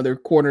whole another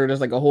corner.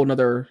 There's like a whole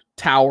nother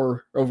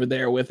tower over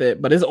there with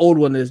it. But his old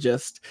one is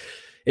just,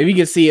 if you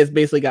can see, it's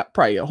basically got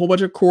probably a whole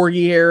bunch of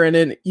corgi hair in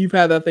it. You've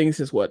had that thing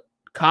since what?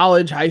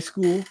 College, high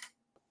school?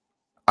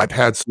 I've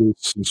had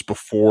since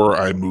before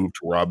I moved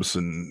to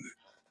Robinson,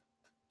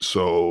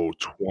 so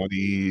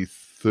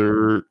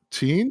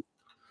 2013.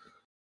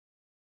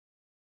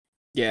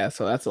 Yeah,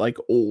 so that's like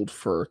old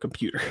for a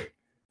computer.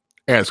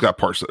 And it's got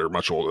parts that are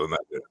much older than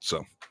that.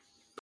 So,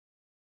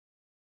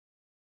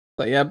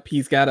 but yep,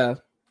 he's got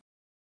a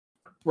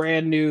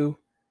brand new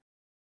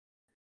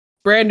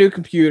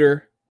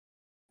computer,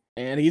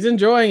 and he's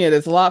enjoying it.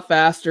 It's a lot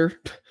faster,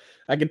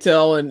 I can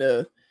tell,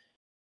 and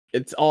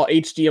it's all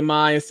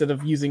HDMI instead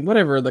of using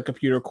whatever the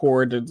computer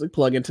cord to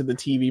plug into the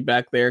TV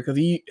back there.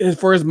 Because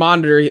for his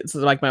monitor, it's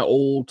like my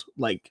old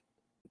like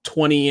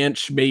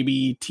 20-inch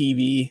baby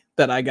TV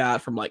that I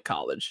got from like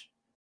college.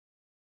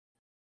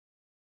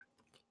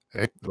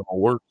 Heck, it all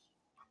works.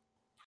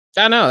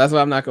 I know, that's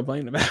what I'm not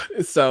complaining about.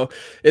 So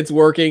it's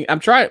working.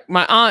 I'm trying.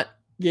 My aunt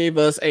gave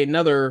us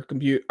another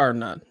computer, or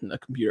not a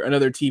computer,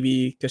 another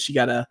TV, because she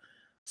got a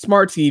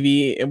smart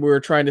TV, and we were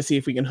trying to see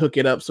if we can hook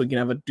it up so we can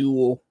have a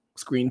dual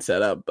screen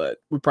setup. But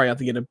we probably have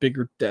to get a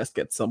bigger desk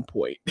at some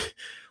point,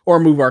 or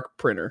move our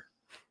printer.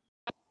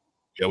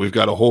 Yeah, we've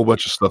got a whole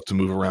bunch of stuff to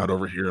move around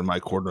over here in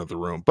my corner of the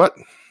room, but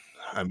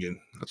I mean,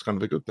 that's kind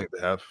of a good thing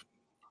to have.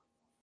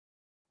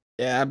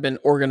 Yeah, I've been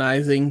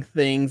organizing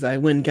things. I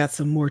went and got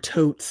some more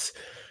totes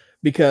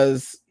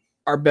because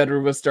our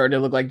bedroom was starting to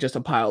look like just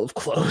a pile of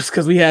clothes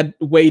because we had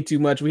way too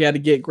much. We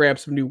had to grab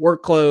some new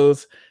work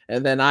clothes,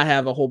 and then I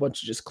have a whole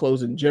bunch of just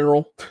clothes in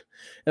general.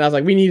 And I was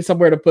like, we need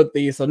somewhere to put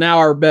these. So now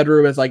our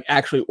bedroom is like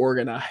actually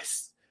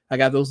organized. I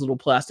got those little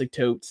plastic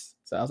totes.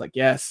 So I was like,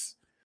 yes.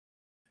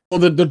 Well,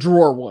 the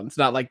drawer ones,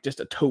 not like just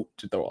a tote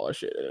to throw all our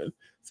shit in.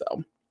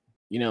 So,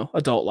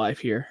 adult life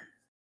here.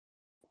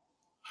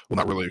 Well,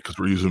 not really, because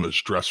we're using them as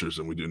dressers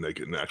and we do make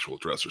it an actual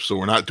dresser. So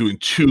we're not doing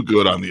too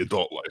good on the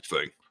adult life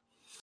thing.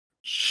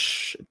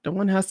 Shh, no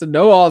one has to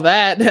know all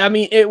that. I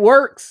mean, it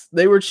works.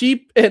 They were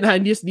cheap, and I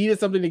just needed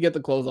something to get the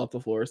clothes off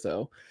the floor.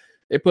 So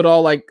They put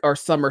all like our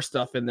summer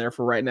stuff in there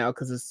for right now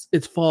because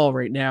it's fall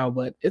right now,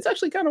 but it's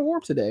actually kind of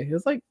warm today.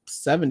 It's like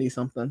 70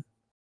 something.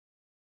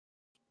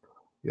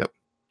 Yep.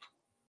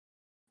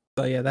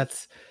 So yeah,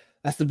 that's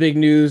the big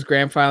news.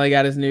 Graham finally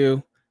got his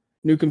new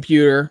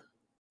computer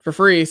for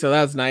free, so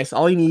that's nice.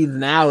 All he needs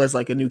now is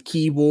like a new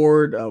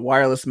keyboard, a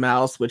wireless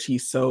mouse, which he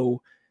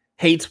so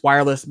hates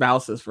wireless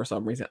mouses for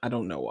some reason. I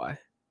don't know why.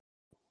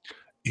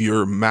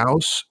 Your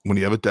mouse, when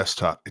you have a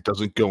desktop, it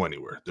doesn't go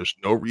anywhere. There's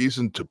no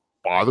reason to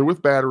bother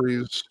with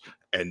batteries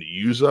and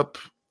use up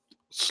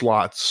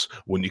slots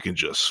when you can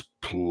just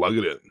plug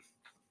it in.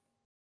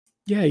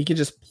 Yeah, you can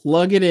just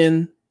plug it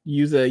in,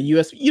 use a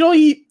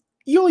USB.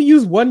 You only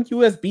use one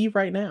USB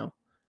right now.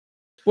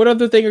 What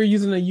other thing are you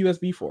using a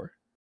USB for?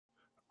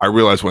 I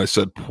realized when I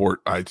said port,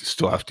 I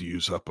still have to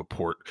use up a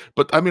port.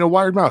 But I mean, a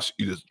wired mouse,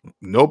 you just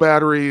no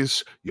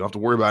batteries. You don't have to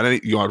worry about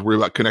you don't have to worry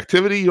about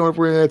connectivity. You don't have to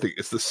worry about anything.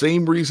 It's the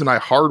same reason I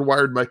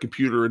hardwired my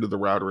computer into the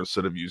router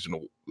instead of using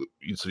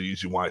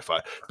Wi-Fi.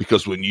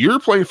 Because when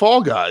you're playing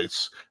Fall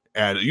Guys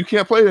and you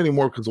can't play it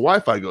anymore because the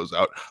Wi-Fi goes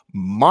out,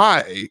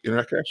 my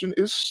internet connection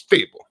is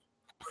stable.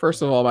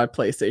 First of all, my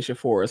PlayStation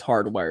 4 is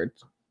hardwired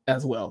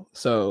as well.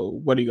 So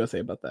what are you gonna say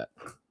about that?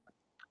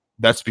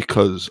 That's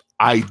because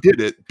I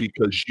did it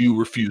because you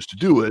refused to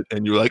do it,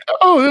 and you're like,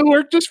 "Oh, it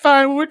worked just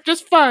fine. It worked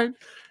just fine."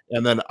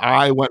 And then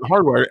I went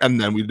hardwired,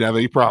 and then we didn't have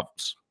any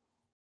problems.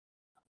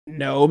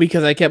 No,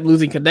 because I kept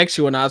losing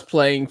connection when I was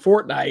playing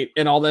Fortnite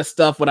and all that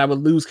stuff. When I would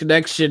lose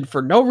connection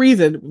for no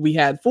reason, we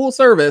had full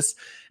service,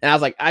 and I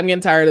was like, "I'm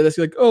getting tired of this."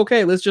 You're like, oh,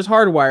 "Okay, let's just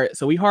hardwire it."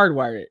 So we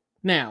hardwire it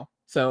now.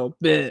 So,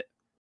 bleh.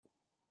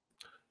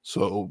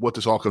 So what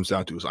this all comes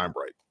down to is I'm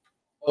right.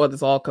 What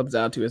this all comes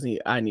down to is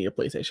I need a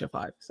PlayStation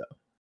 5. So.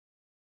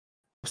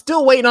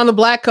 Still waiting on the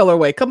black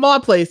colorway. Come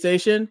on,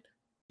 PlayStation.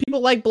 People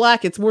like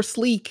black. It's more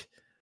sleek.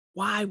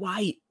 Why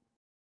white?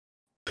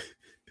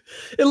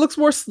 It looks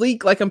more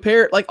sleek. Like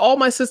all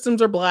my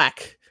systems are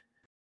black.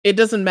 It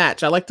doesn't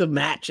match. I like to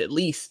match at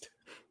least.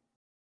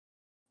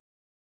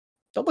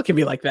 Don't look at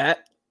me like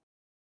that.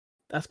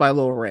 That's my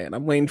little rant.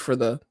 I'm waiting for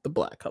the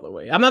black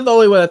colorway. I'm not the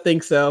only one that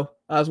thinks so.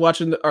 I was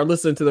watching or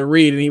listening to the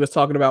read, and he was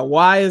talking about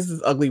why is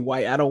this ugly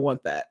white? I don't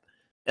want that,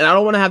 and I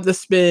don't want to have to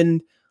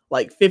spend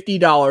like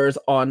 $50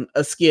 on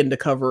a skin to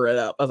cover it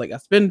up. I was like, I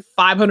spend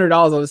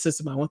 $500 on the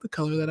system. I want the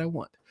color that I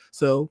want.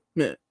 So,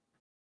 man.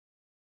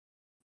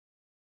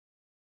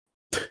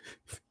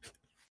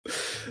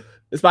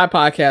 It's my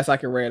podcast. I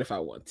can rant if I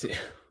want to. Yeah,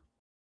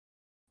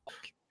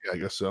 I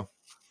guess so.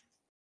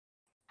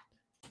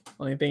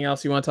 Anything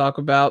else you want to talk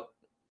about?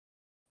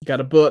 You got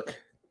a book.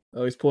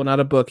 Oh, he's pulling out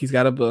a book. He's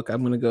got a book.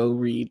 I'm going to go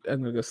read.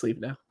 I'm going to go sleep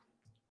now.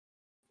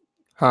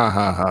 Ha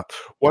ha ha.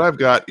 What I've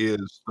got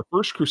is The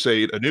First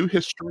Crusade, A New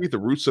History, The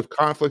Roots of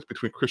Conflict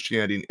Between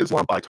Christianity and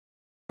Islam by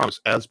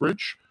Thomas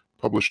Asbridge,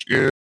 published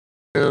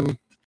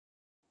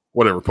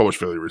published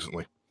fairly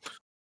recently.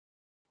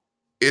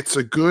 It's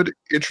a good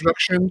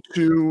introduction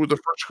to the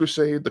First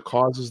Crusade, the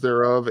causes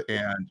thereof,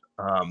 and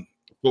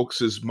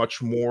focuses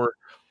much more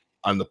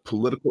on the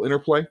political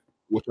interplay,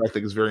 which I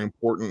think is very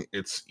important.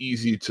 It's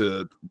easy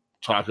to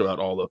talk about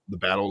all the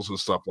battles and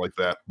stuff like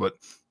that, but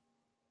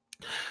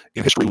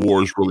in history,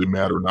 wars really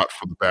matter not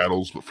for the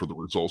battles, but for the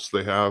results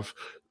they have.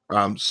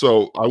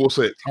 So I will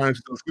say at times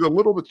it does get a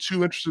little bit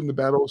too interested in the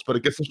battles, but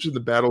it gets interested in the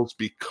battles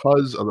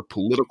because of the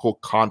political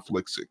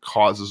conflicts it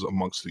causes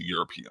amongst the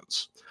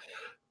Europeans.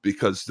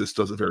 Because this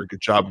does a very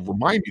good job of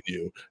reminding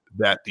you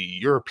that the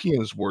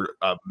Europeans were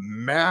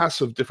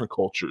massive different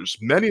cultures,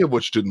 many of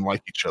which didn't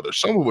like each other,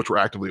 some of which were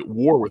actively at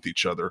war with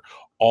each other,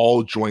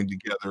 all joined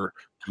together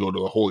to go to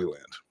the Holy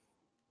Land.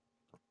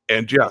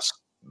 And yes,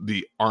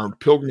 the armed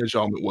pilgrimage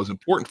element was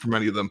important for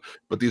many of them,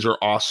 but these are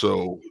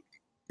also,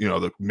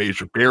 the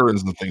major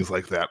barons and things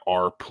like that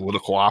are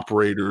political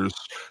operators.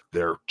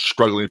 They're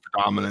struggling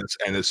for dominance,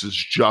 and this is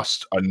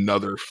just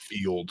another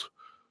field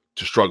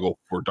to struggle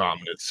for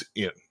dominance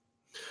in.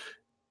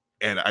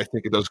 And I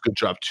think it does a good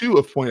job too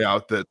of pointing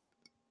out that,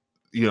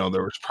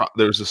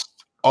 there's this,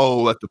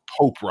 let the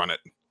Pope run it,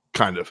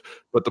 kind of,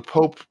 but the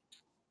Pope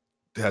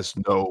has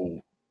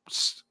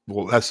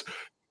has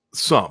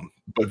some,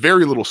 but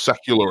very little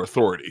secular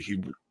authority.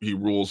 He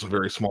rules a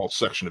very small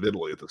section of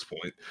Italy at this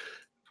point.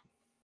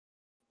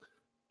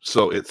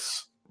 So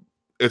it's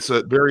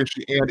a very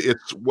interesting, and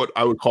it's what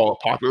I would call a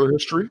popular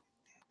history.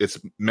 It's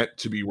meant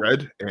to be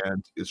read,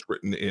 and it's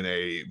written in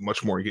a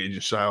much more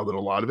engaging style than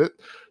a lot of it.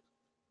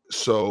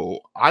 So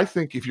I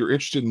think if you're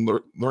interested in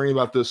learning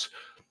about this,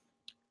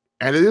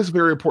 and it is a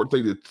very important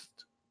thing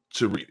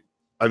to read.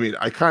 I mean,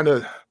 I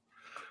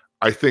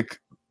think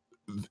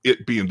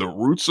it being the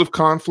roots of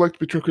conflict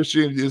between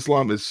Christianity and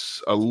Islam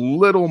is a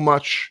little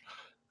much.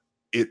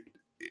 It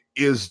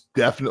is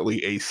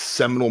definitely a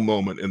seminal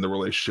moment in the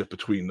relationship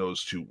between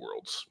those two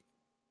worlds.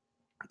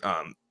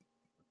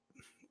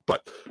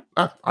 But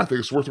I think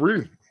it's worth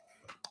reading.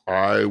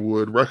 I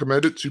would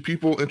recommend it to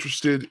people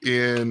interested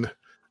in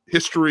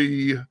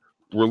history,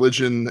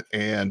 religion,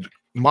 and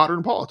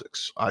modern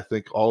politics. I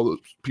think all the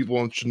people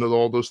interested in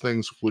all those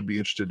things would be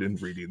interested in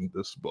reading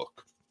this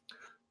book.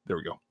 There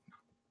we go.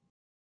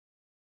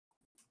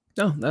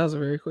 Oh, that was a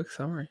very quick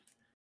summary.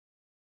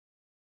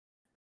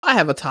 I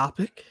have a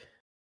topic.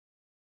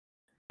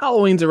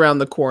 Halloween's around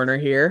the corner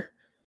here,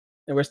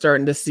 and we're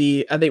starting to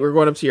see. I think we're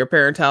going up to your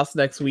parents' house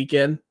next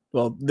weekend.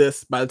 Well,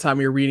 by the time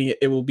you're reading it,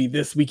 it will be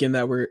this weekend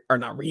that are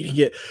not reading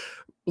it.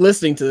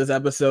 Listening to this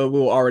episode, we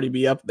will already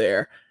be up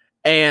there.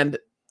 And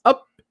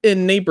up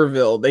in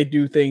Naperville, they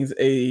do things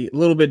a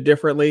little bit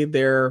differently.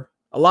 They're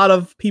a lot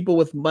of people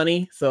with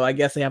money, so I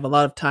guess they have a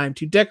lot of time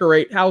to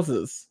decorate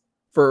houses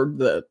for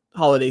the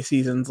holiday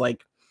seasons.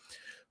 Like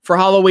for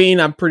Halloween,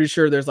 I'm pretty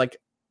sure there's like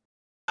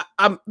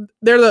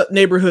they're the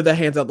neighborhood that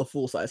hands out the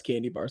full-size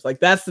candy bars. Like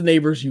that's the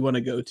neighbors you want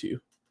to go to.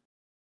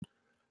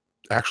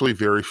 Actually,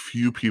 very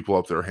few people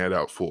up there hand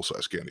out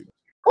full-size candy.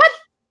 What?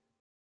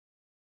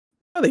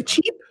 Are they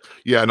cheap?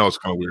 Yeah, I know, it's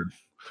kind of weird.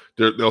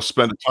 They'll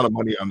spend a ton of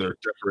money on their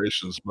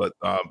decorations, but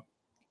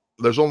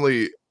there's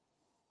only,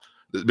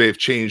 it may have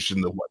changed in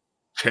the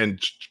 10,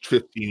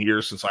 15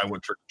 years since I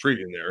went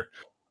trick-or-treating there.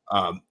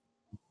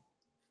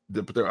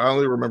 But I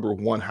only remember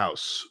one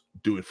house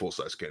doing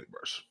full-size candy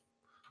bars.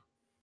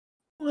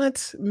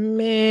 What?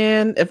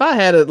 Man, if I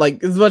had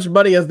like as much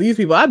money as these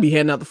people, I'd be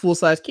handing out the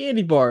full-size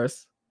candy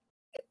bars.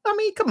 I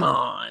mean, come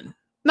on.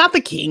 Not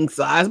the king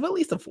size, but at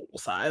least the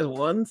full-size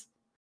ones.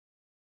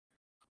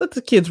 Let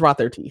the kids rot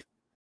their teeth.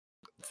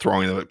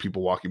 Throwing them at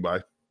people walking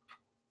by.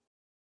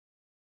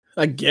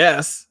 I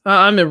guess.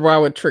 I remember I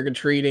went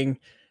trick-or-treating,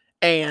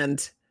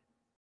 and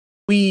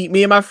me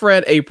and my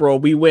friend April,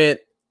 we went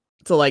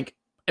to like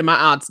in my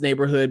aunt's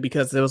neighborhood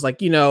because it was like,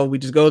 we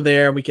just go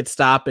there and we could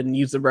stop and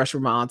use the restroom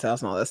at my aunt's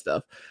house and all that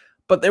stuff.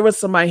 But there was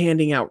somebody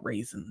handing out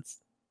raisins.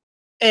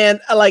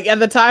 And like at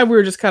the time we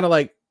were just kind of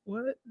like,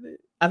 what?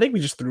 I think we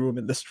just threw them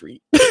in the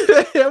street.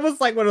 It was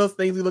like one of those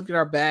things. We looked in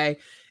our bag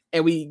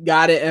and we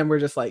got it and we're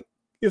just like,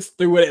 just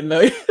threw it in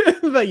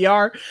the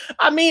yard.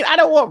 I mean, I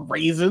don't want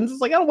raisins. It's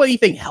like, I don't want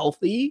anything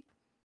healthy.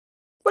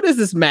 What is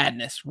this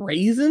madness?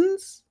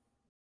 Raisins?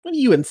 What are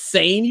you,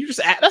 insane?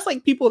 That's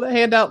like people that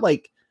hand out,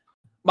 like,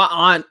 my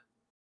aunt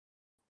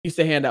used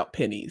to hand out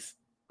pennies.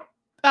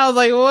 I was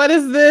like, what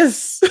is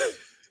this?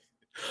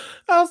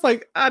 I was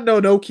like, I know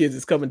no kids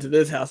is coming to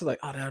this house. I'm like,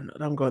 oh,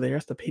 don't go there.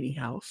 It's the penny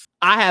house.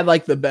 I had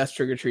like the best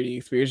trick-or-treating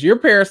experience. Your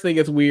parents think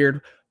it's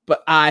weird,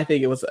 but I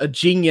think it was a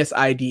genius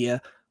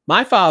idea.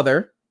 My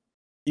father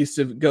used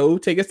to go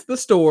take us to the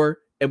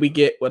store and we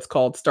get what's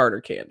called starter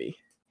candy.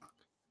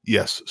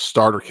 Yes,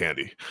 starter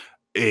candy.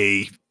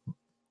 A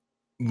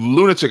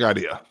lunatic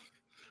idea.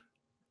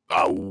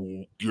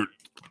 You're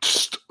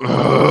just...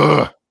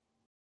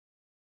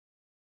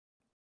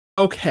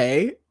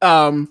 Okay.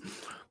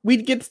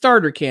 We'd get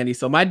starter candy.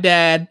 So my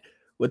dad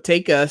would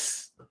take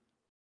us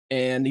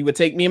and he would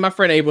take me and my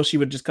friend Abel. She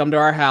would just come to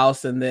our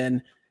house and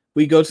then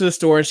we go to the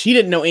store and she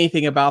didn't know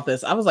anything about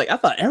this. I was like, I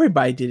thought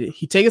everybody did it.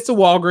 He'd take us to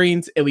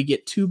Walgreens and we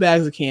get 2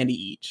 bags of candy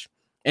each.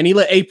 And he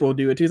let April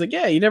do it too. He's like,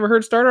 yeah, you never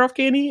heard starter off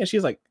candy? And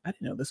she's like, I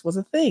didn't know this was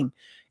a thing.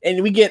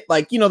 And we get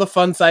like, the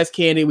fun size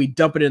candy. We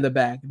dump it in the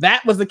bag.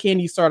 That was the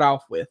candy you start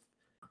off with.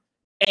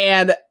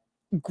 And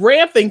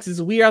Graham thinks it's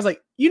weird. I was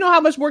like, you know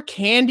how much more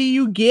candy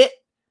you get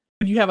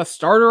when you have a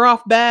starter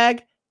off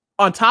bag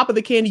on top of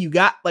the candy you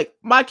got? Like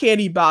my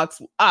candy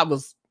box,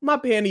 my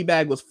candy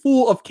bag was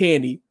full of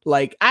candy.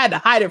 Like I had to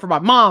hide it from my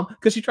mom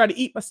because she tried to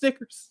eat my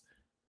Snickers.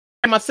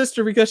 And my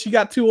sister because she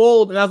got too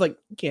old. And I was like,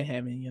 you can't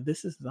have any of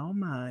this. This is all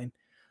mine.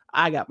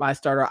 I got my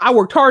starter. I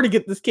worked hard to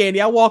get this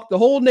candy. I walked the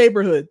whole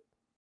neighborhood.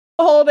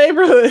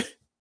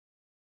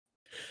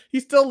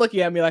 He's still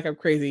looking at me like I'm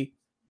crazy.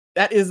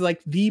 That is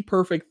like the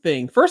perfect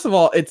thing. First of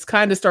all, it's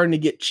kind of starting to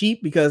get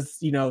cheap because,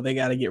 they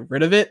got to get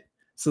rid of it.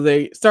 So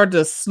they start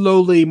to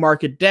slowly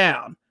mark it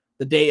down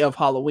the day of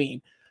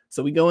Halloween.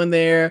 So we go in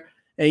there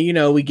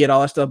and, we get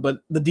all that stuff.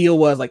 But the deal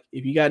was like,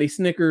 if you got any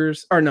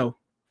Snickers or no,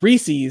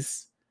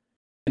 Reese's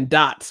and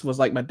Dots was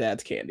like my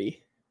dad's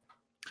candy.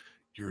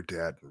 Your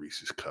dad and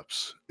Reese's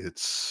Cups.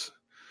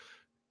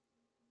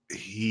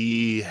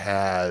 He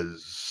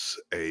has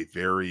a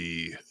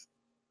very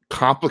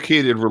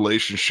complicated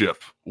relationship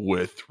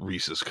with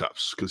Reese's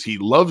Cups because he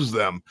loves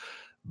them,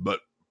 but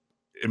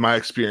in my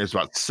experience,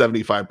 about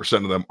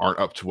 75% of them aren't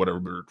up to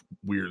whatever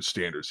weird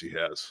standards he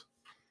has.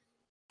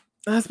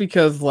 That's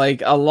because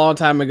like a long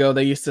time ago,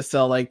 they used to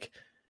sell like,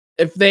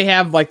 if they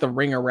have like the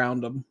ring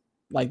around them,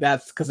 like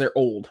that's because they're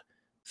old.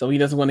 So he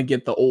doesn't want to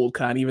get the old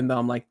kind, even though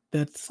I'm like,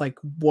 that's like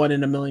 1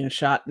 in a million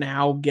shot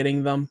now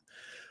getting them.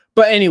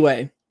 But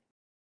anyway,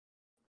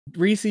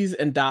 Reese's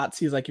and Dots.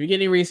 He's like, if you get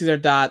any Reese's or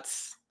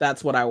Dots,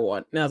 that's what I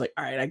want. And I was like,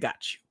 all right, I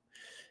got you.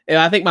 And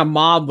I think my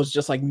mom was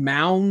just like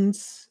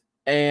Mounds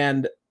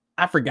and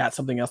I forgot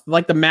something else.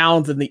 Like the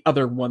Mounds and the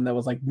other one that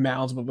was like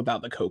Mounds but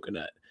without the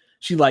coconut.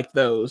 She liked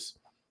those.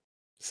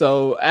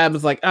 So I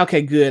was like,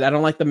 okay, good. I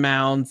don't like the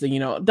Mounds.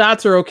 And,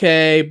 Dots are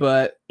okay,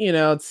 but,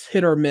 it's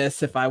hit or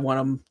miss if I want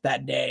them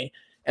that day.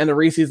 And the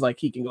Reese's, like,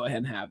 he can go ahead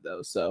and have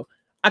those. So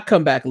I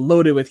come back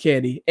loaded with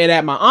candy. And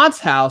at my aunt's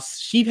house,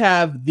 she'd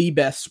have the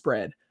best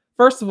spread.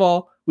 First of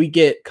all, we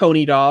get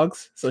Coney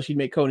dogs. So she'd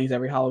make Conies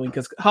every Halloween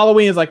because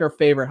Halloween is like her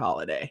favorite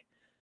holiday.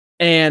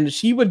 And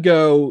she would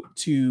go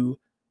to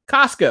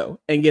Costco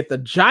and get the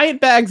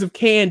giant bags of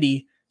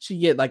candy.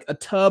 She'd get like a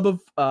tub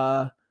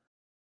of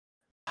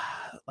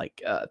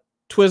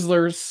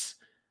Twizzlers.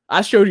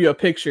 I showed you a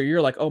picture.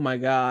 You're like, oh my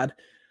God.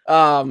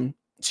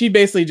 She'd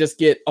basically just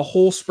get a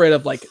whole spread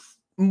of like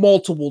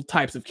multiple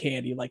types of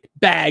candy, like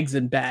bags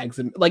and bags,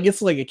 and like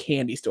it's like a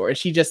candy store. And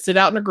she just sit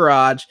out in the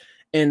garage,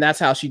 and that's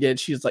how she did.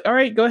 She's like, all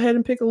right, go ahead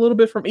and pick a little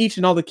bit from each.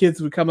 And all the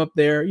kids would come up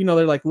there. You know,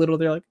 they're like little,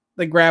 they're like,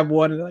 they grab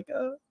one and they're like,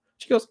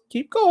 she goes,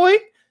 keep going.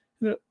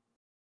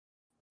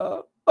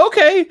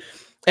 Okay.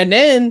 And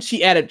then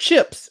she added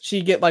chips.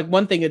 She'd get like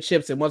one thing of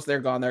chips, and once they're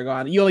gone, they're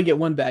gone. You only get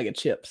one bag of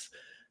chips.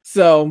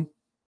 So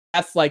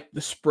that's like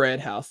the spread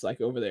house,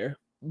 like over there.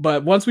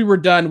 But once we were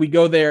done, we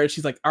go there and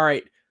she's like, all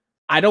right,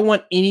 I don't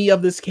want any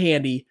of this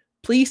candy.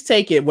 Please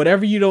take it.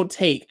 Whatever you don't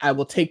take, I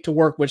will take to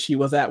work when she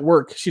was at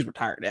work. She's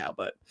retired now,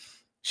 but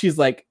she's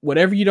like,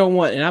 whatever you don't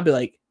want. And I'll be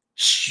like,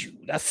 shoot,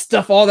 that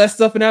stuff, all that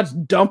stuff, and I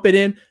just dump it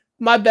in.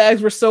 My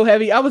bags were so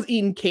heavy. I was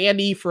eating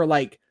candy for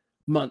like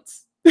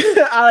months.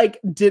 I like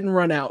didn't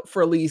run out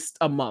for at least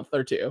a month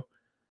or two.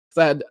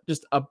 So I had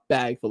just a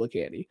bag full of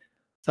candy.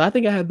 So I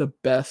think I had the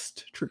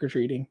best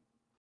trick-or-treating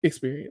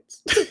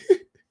experience.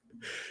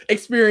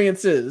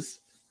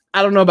 Experiences.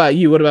 I don't know about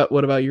you. What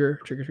about your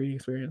trick-or-treating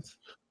experience?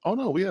 Oh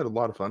no, we had a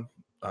lot of fun.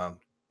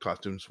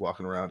 Costumes,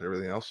 walking around,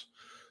 everything else.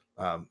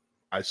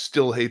 I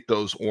still hate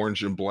those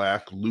orange and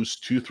black loose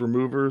tooth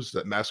removers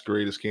that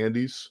masquerade as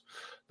candies.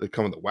 They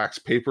come in the wax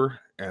paper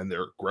and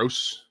they're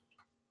gross.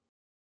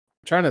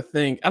 I'm trying to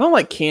think. I don't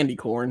like candy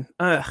corn.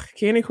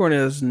 Candy corn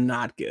is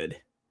not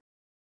good.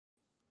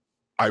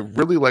 I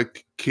really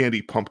like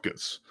candy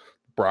pumpkins,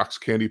 Brock's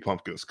candy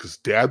pumpkins, because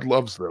Dad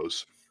loves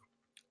those.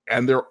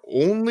 And they're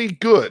only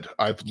good.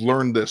 I've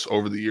learned this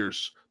over the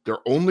years.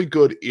 They're only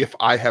good if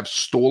I have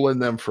stolen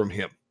them from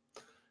him.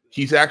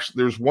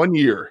 There's one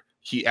year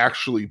he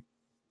actually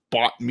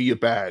bought me a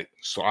bag,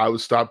 so I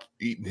would stop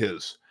eating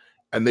his.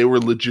 And they were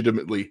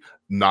legitimately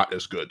not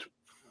as good.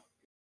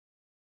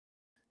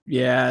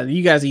 Yeah,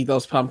 you guys eat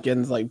those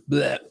pumpkins like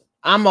bleh.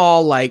 I'm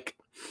all like,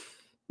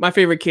 my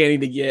favorite candy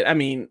to get. I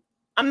mean,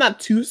 I'm not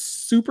too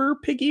super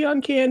picky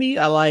on candy.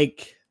 I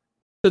like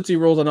Tootsie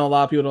Rolls. I know a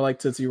lot of people don't like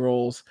Tootsie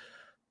Rolls.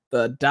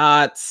 The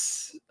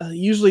dots,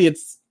 usually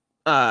it's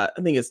I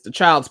think it's the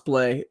Child's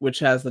Play, which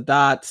has the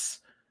dots,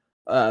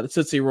 the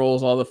Tootsie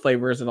Rolls, all the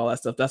flavors and all that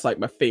stuff. That's like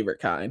my favorite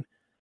kind.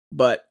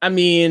 But I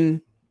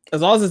mean,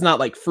 as long as it's not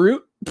like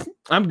fruit,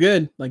 I'm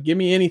good. Like, give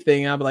me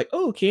anything. I'll be like,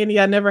 oh, candy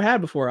I never had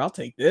before. I'll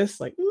take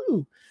this. Like,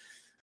 ooh.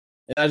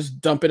 And I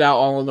just dump it out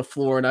all on the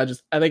floor. And I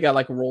think I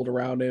like rolled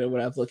around in it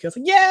when I was looking. I was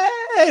like,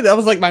 yay! That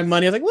was like my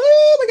money. I was like, woo,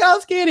 my God,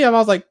 it's candy. I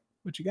was like,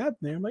 what you got in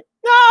there? I'm like,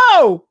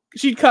 no!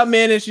 She'd come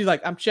in and she's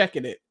like, I'm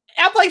checking it.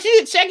 I'm like, she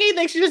didn't check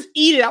anything. She just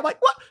eat it. I'm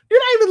like, what? You're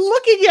not even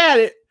looking at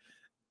it.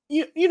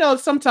 You know,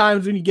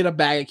 sometimes when you get a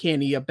bag of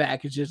candy, a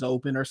bag is just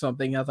open or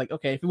something. I was like,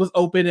 okay, if it was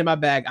open in my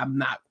bag, I'm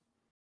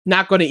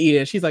not going to eat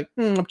it. She's like,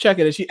 I'm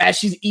checking it. As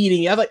she's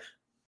eating it, I was like,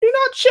 you're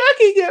not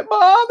checking it,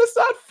 Mom. That's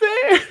not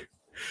fair.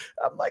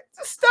 I'm like,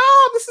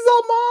 stop. This is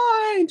all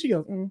mine. She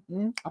goes,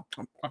 I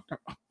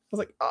was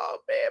like, oh,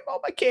 man,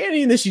 all my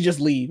candy. And then she just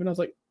leave. And I was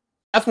like,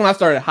 that's when I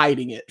started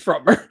hiding it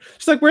from her.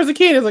 She's like, where's the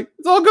candy? I was like,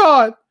 it's all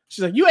gone.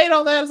 She's like, you ate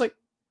all that? I was like,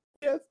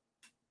 yes.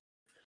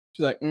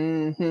 She's like,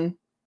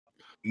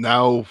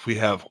 Now we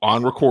have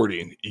on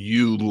recording,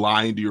 you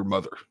lying to your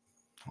mother.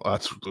 Well,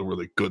 that's a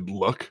really good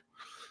look.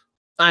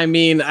 I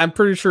mean, I'm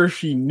pretty sure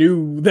she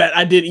knew that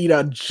I did eat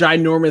a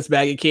ginormous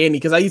bag of candy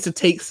because I used to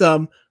take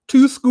some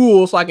to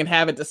school so I can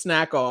have it to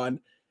snack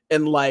on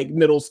in like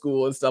middle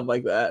school and stuff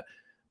like that.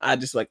 I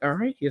just like, all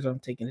right, here's what I'm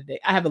taking today.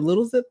 I have a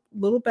little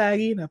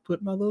baggie, and I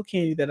put my little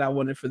candy that I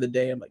wanted for the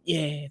day. I'm like,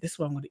 yeah, this is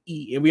what I'm going to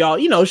eat. And we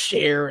all,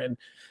 share and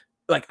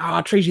like, oh,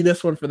 I'll trade you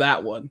this one for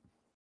that one.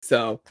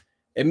 So,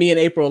 and me and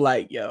April,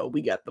 like, yo,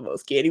 we got the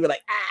most candy. We're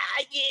like,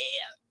 yeah.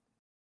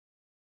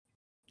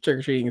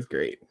 Trick-or-treating is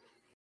great.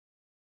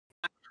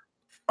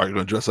 Are you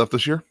going to dress up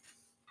this year?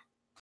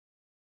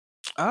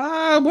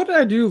 What did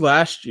I do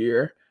last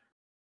year?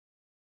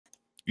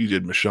 You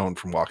did Michonne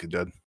from Walking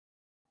Dead.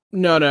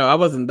 No, I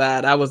wasn't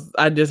that.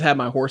 I just had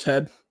my horse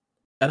head.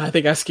 And I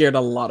think I scared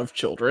a lot of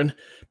children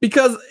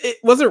because it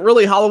wasn't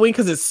really Halloween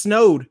because it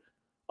snowed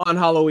on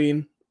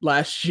Halloween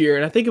last year.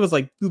 And I think it was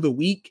like through the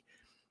week.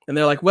 And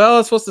they're like, well,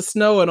 it's supposed to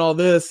snow and all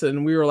this.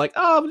 And we were like,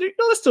 oh, there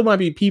still might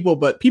be people.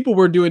 But people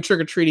were doing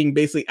trick-or-treating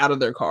basically out of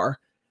their car.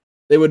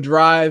 They would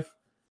drive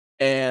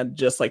and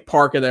just like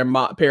park in their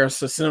parents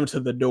to send them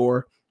to the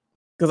door.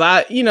 Because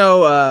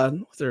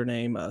what's her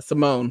name?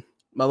 Simone,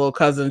 my little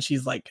cousin.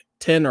 She's like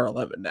 10 or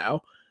 11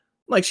 now.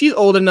 Like, she's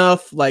old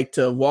enough, like,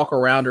 to walk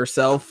around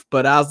herself.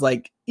 But I was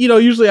like,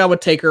 usually I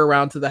would take her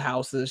around to the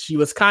houses. She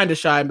was kind of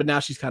shy, but now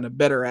she's kind of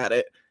better at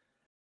it.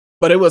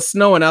 But it was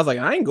snowing. I was like,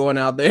 I ain't going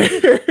out there.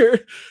 I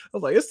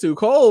was like, it's too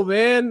cold,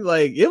 man.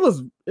 Like, it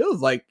was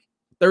like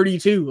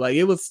 32. Like,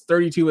 it was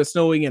 32 and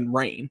snowing and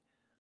rain.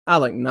 I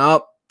was like,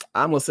 nope.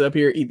 I'm going to sit up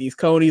here, eat these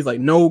conies. Like,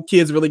 no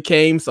kids really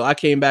came. So I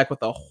came back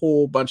with a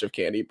whole bunch of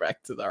candy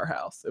back to our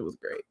house. It was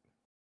great.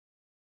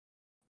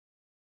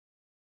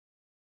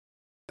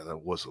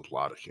 That was a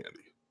lot of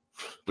candy.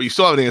 But you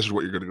still haven't answered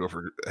what you're going to go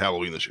for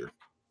Halloween this year.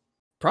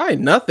 Probably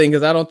nothing,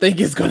 because I don't think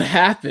it's going to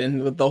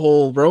happen with the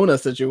whole Rona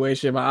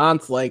situation. My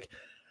aunt's like,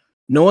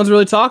 no one's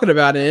really talking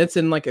about it. It's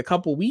in like a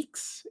couple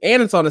weeks,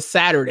 and it's on a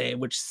Saturday,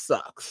 which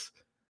sucks.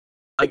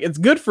 Like, it's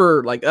good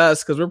for like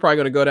us, because we're probably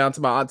going to go down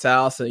to my aunt's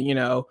house and, you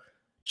know,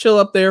 chill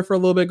up there for a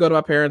little bit, go to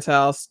my parents'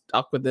 house,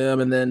 talk with them,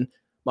 and then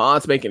my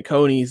aunt's making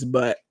conies.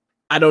 But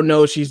I don't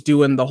know if she's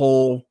doing the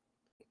whole,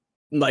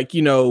 like,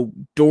 you know,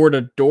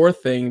 door-to-door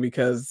thing,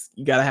 because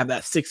you got to have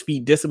that 6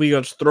 feet distance.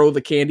 You just throw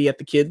the candy at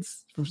the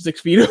kids from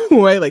 6 feet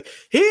away, like,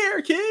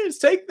 here, kids,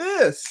 take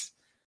this.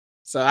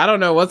 So I don't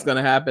know what's going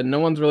to happen. No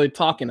one's really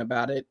talking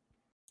about it.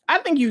 I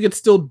think you could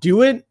still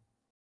do it,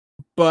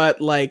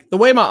 but like the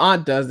way my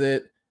aunt does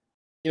it,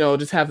 you know,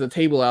 just have the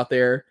table out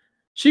there.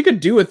 She could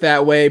do it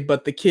that way,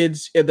 but the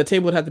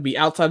table would have to be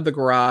outside of the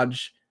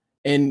garage,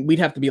 and we'd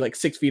have to be like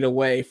 6 feet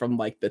away from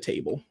like the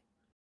table.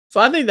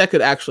 So I think that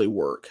could actually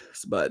work,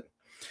 but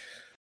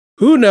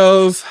who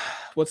knows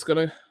what's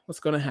gonna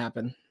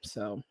happen.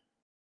 So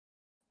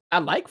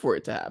I'd like for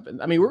it to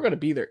happen. I mean, we're gonna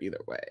be there either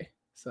way.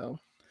 So,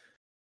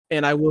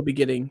 and I will be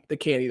getting the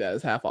candy that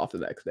is half off the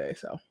next day.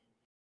 So,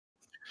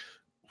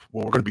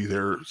 well, we're gonna be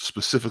there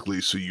specifically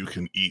so you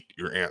can eat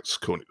your aunt's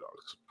coney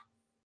dogs.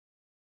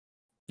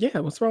 Yeah,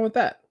 what's wrong with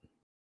that?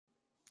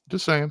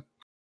 Just saying.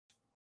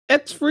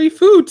 It's free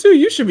food too.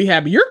 You should be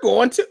happy. You're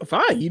going to.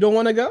 Fine. You don't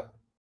want to go?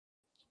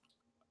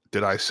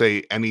 Did I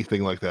say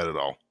anything like that at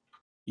all?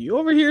 You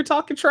over here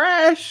talking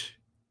trash.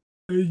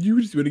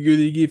 You just want to go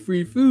there and get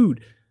free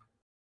food.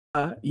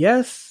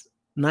 Yes.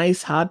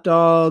 Nice hot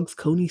dogs,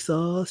 coney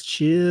sauce,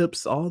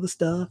 chips, all the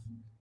stuff.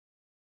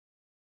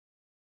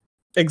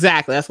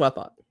 Exactly. That's what I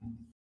thought.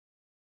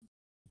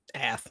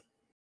 Ass.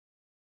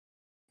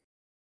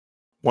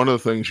 One of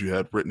the things you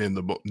had written in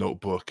the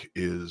notebook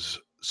is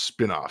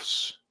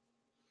spin-offs.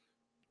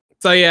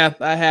 So yeah,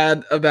 I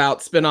had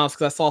about spin-offs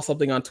because I saw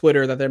something on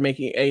Twitter that they're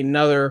making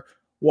another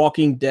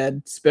Walking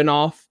Dead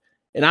spin-off.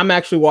 And I'm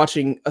actually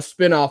watching a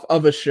spin-off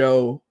of a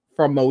show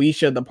from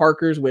Moesha, the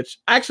Parkers, which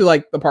I actually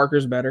like the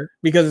Parkers better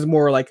because it's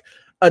more like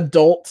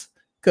adult.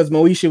 Because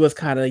Moesha was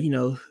kind of, you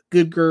know,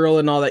 good girl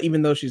and all that,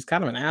 even though she's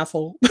kind of an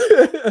asshole.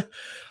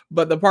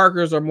 But the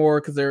Parkers are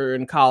more, because they're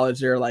in college,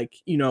 they're like,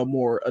 you know,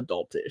 more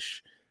adultish.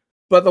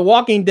 But The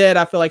Walking Dead,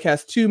 I feel like,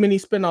 has too many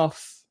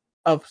spin-offs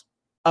of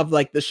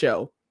like the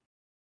show.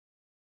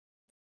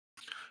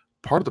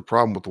 Part of the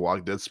problem with The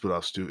Walking Dead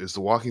spin-offs too is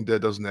The Walking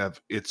Dead doesn't have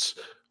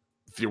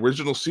the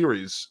original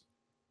series,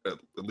 at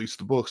least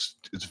the books,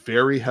 is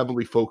very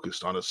heavily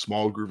focused on a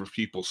small group of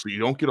people. So you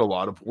don't get a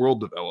lot of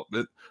world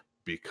development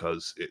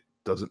because it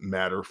doesn't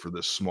matter for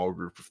this small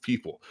group of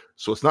people.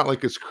 So it's not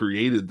like it's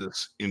created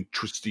this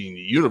interesting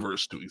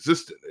universe to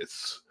exist in.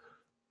 It's,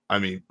 I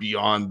mean,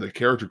 beyond the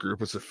character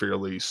group, it's a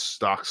fairly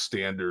stock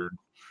standard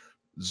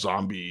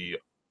zombie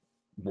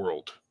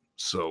world.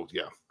 So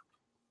yeah.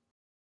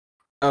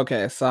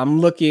 Okay, so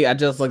I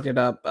just looked it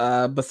up.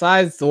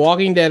 Besides The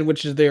Walking Dead,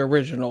 which is the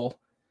original,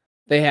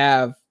 they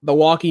have The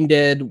Walking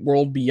Dead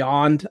World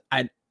Beyond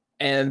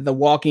and The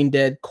Walking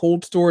Dead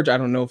Cold Storage. I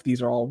don't know if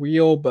these are all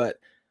real, but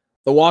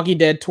The Walking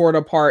Dead Torn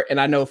Apart, and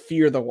I know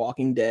Fear the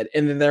Walking Dead.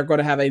 And then they're going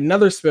to have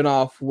another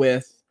spinoff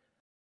with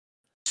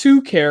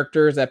two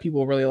characters that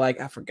people really like.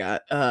 I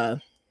forgot.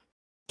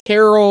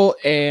 Carol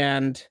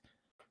and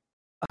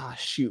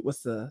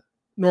what's the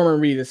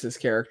Norman Reedus'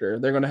 character?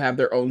 They're going to have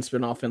their own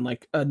spinoff in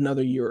like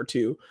another year or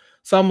two.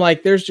 So I'm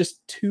like, there's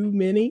just too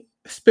many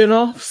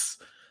spinoffs.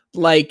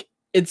 Like,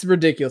 it's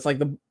ridiculous. Like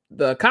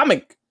the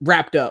comic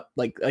wrapped up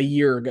like a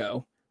year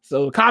ago.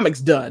 So the comic's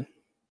done.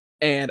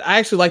 And I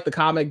actually like the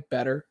comic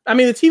better. I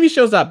mean, the TV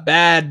show's not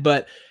bad,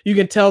 but you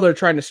can tell they're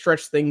trying to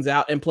stretch things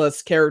out. And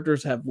plus,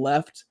 characters have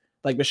left.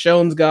 Like,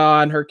 Michonne's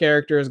gone. Her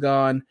character is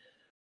gone.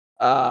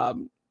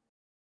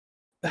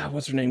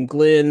 What's her name?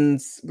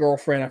 Glenn's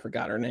girlfriend. I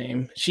forgot her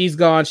name. She's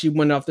gone. She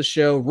went off the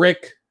show.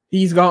 Rick,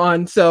 he's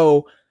gone.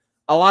 So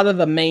a lot of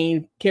the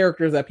main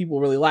characters that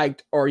people really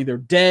liked are either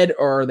dead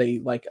or are they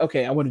like,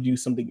 okay, I want to do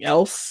something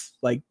else,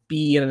 like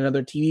be in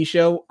another TV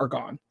show, are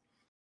gone.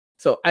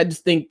 So I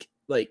just think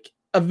like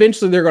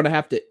eventually they're going to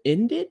have to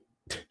end it.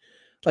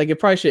 Like, it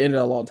probably should end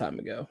it a long time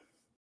ago.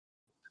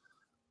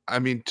 I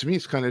mean, to me,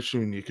 it's kind of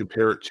interesting when you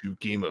compare it to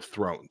Game of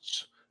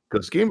Thrones,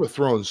 because Game of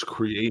Thrones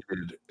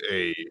created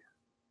a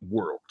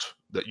world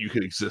that you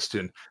could exist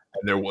in, and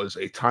there was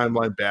a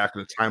timeline back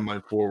and a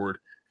timeline forward.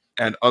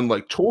 And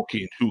unlike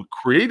Tolkien, who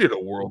created a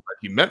world that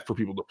he meant for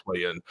people to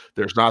play in,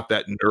 there's not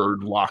that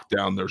nerd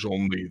lockdown. There's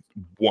only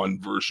one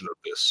version of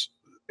this.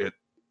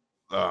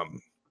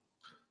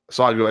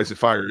 Saga of Ice and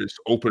Fire is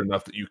open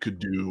enough that you could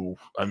do,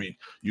 I mean,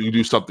 you could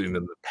do something in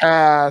the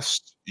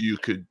past. You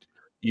could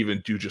even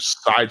do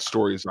just side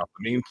stories, not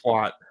the main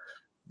plot.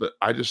 But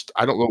I don't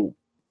know.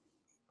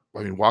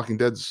 I mean, Walking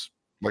Dead's,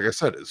 like I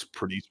said, is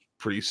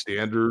pretty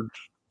standard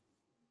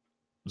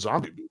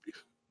zombie movie.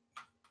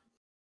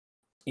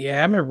 Yeah,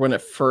 I remember when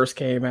it first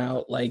came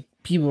out, like,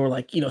 people were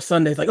like, you know,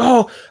 Sundays, like,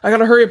 oh, I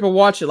gotta hurry up and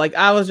watch it. Like,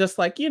 I was just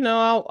like, you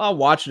know, I'll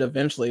watch it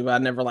eventually, but I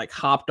never like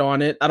hopped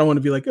on it. I don't want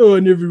to be like, oh, I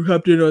never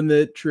hopped in on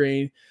that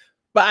train.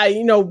 But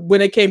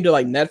when it came to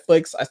like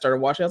Netflix, I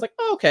started watching. I was like,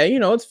 oh, okay,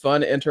 it's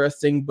fun,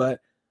 interesting. But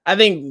I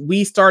think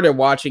we started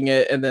watching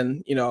it, and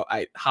then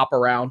I hop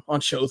around on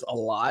shows a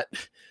lot.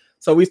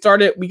 So we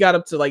got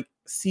up to like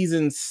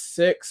season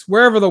 6,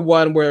 wherever the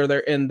one where they're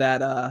in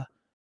that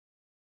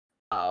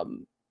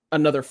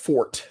another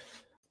fort.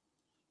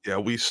 Yeah,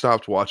 we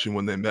stopped watching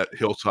when they met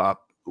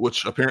Hilltop,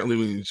 which apparently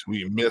means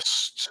we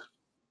missed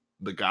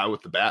the guy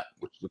with the bat,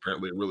 which is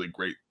apparently a really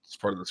great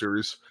part of the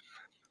series.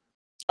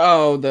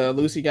 Oh, the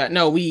Lucy guy.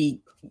 No,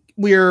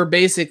 we're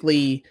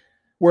basically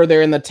where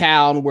they're in the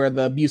town where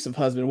the abusive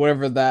husband,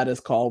 whatever that is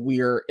called,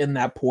 we are in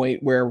that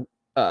point where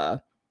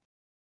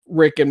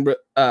Rick and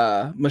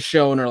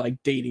Michonne are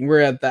like dating.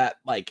 We're at that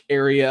like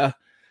area.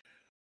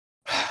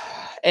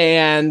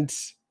 And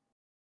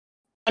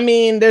I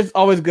mean, there's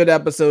always good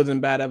episodes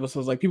and bad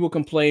episodes. Like people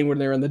complain when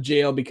they're in the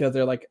jail because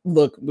they're like,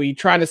 look, we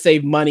trying to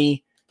save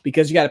money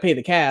because you got to pay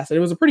the cast. And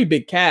it was a pretty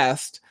big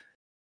cast.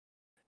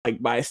 Like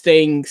by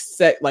staying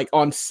set like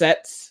on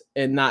sets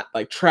and not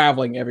like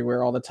traveling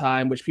everywhere all the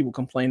time, which people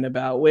complain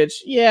about,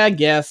 which I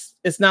guess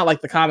it's not like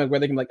the comic where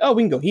they can be like, oh,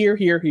 we can go here.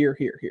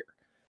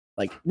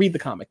 Like read the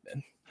comic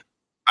then.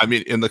 I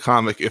mean, in the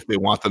comic, if they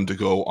want them to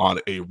go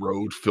on a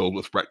road filled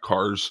with wrecked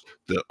cars,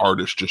 the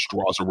artist just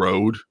draws a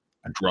road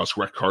and draws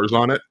wrecked cars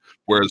on it.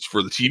 Whereas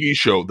for the TV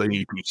show, they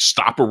need to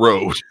stop a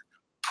road,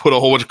 put a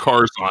whole bunch of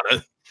cars on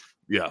it.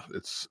 Yeah,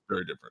 it's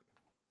very different.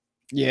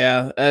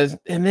 Yeah,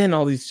 and then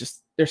all these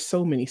there's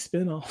so many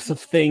spinoffs of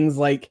things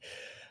like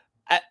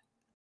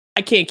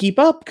I can't keep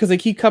up because they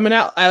keep coming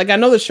out. I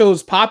know the show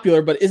is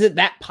popular, but is it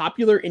that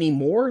popular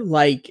anymore?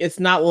 Like it's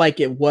not like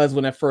it was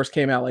when it first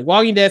came out. Like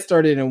Walking Dead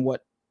started in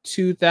what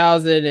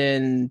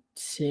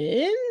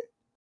 2010?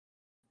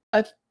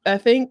 I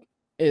think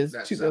is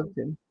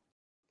 2010.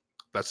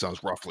 That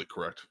sounds roughly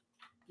correct.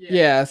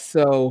 Yeah,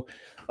 so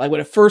like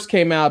when it first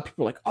came out,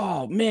 people were like,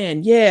 oh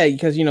man, yeah,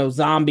 because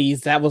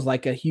zombies, that was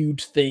like a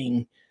huge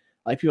thing.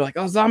 Like people were like,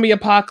 oh, zombie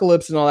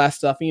apocalypse and all that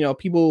stuff.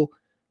 People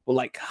will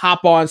like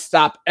hop on,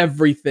 stop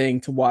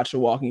everything to watch The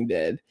Walking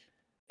Dead.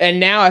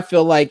 And now I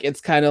feel like it's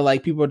kind of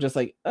like people are just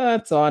like,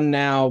 it's on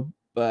now,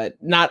 but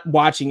not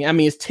watching. I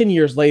mean, it's 10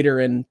 years later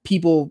and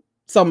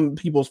some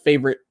people's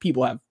favorite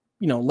people have,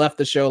 left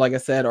the show, like I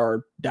said,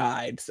 or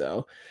died.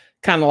 So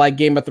kind of like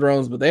Game of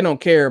Thrones, but they don't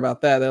care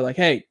about that. They're like,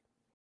 hey,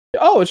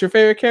 oh, it's your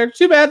favorite character?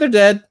 Too bad they're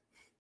dead.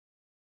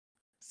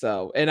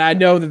 So, and I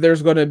know that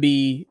there's going to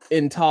be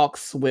in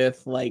talks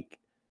with like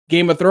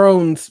Game of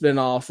Thrones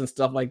spinoffs and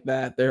stuff like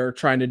that they're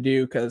trying to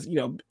do because,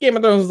 Game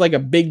of Thrones is like a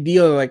big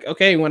deal. Like,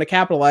 okay, we want to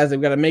capitalize.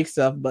 They've got to make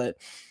stuff, but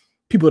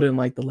people didn't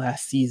like the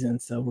last season.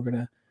 So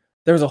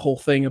there was a whole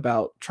thing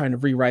about trying to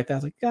rewrite that. I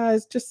was like,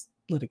 guys, just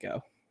let it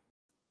go.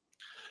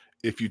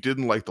 If you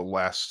didn't like the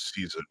last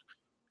season,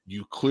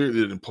 you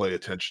clearly didn't pay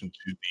attention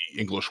to the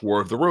English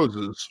War of the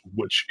Roses,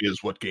 which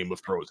is what Game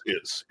of Thrones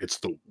is. It's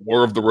the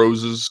War of the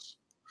Roses,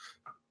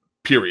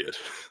 period.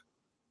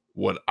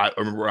 When I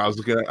remember I was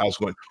looking at it, I was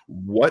going,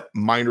 what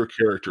minor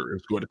character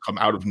is going to come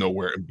out of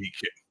nowhere and be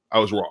king? I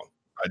was wrong.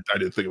 I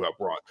didn't think about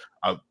Braun.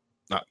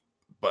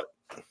 But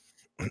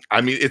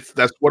I mean,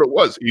 that's what it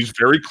was. He's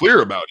very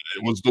clear about it.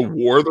 It was the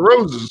War of the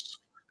Roses.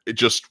 It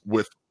just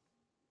with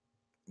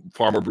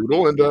far more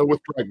brutal and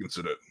with dragons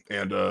in it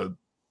and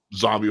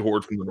zombie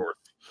horde from the north.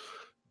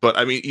 But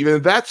I mean,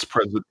 even that's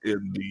present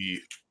in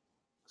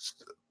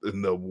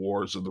the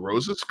Wars of the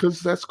Roses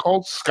because that's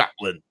called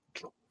Scotland.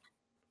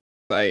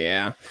 But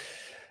yeah,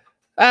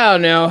 I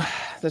don't know.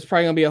 There's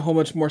probably gonna be a whole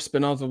bunch more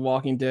spin-offs of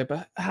Walking Dead,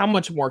 but how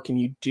much more can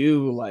you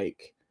do?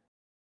 Like,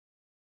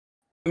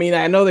 I mean,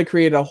 I know they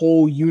created a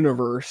whole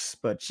universe,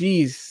 but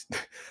geez,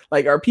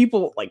 like, are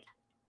people like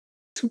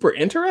super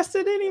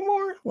interested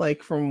anymore?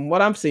 Like, from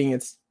what I'm seeing,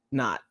 it's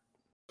not.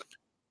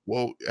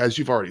 Well, as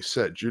you've already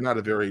said, you're not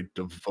a very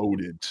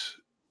devoted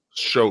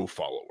show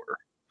follower,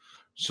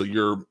 so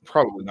you're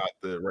probably not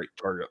the right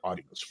target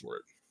audience for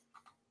it.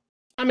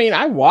 I mean,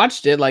 I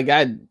watched it.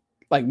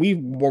 We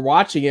were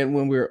watching it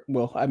when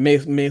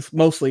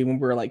mostly when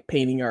we were like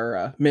painting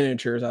our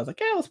miniatures. I was like,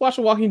 yeah, let's watch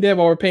The Walking Dead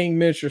while we're painting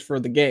miniatures for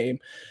the game.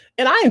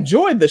 And I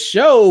enjoyed the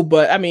show,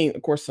 but I mean,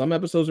 of course, some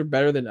episodes are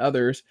better than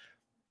others.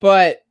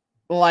 But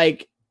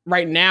like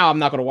right now, I'm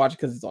not going to watch it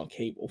because it's on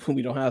cable.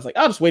 We don't have. It's like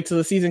I'll just wait till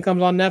the season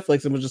comes on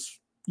Netflix and we'll just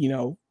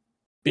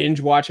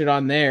binge watch it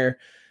on there.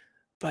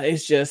 But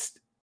it's just,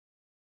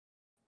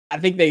 I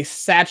think they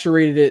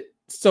saturated it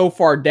so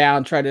far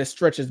down, try to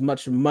stretch as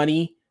much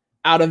money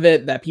out of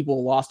it that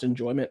people lost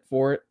enjoyment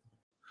for it.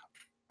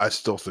 I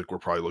still think we're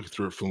probably looking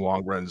through it from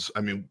long runs.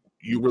 I mean,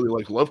 you really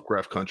like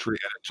Lovecraft Country,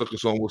 and it took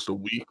us almost a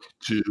week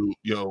to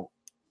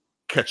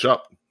catch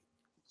up.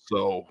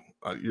 So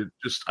I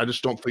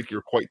just don't think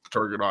you're quite the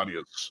target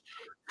audience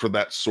for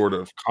that sort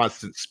of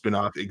constant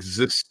spin-off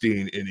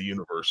existing in a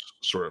universe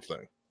sort of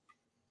thing.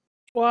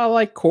 Well, I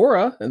like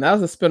Korra, and that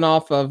was a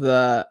spin-off of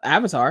the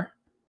Avatar.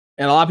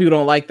 And a lot of people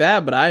don't like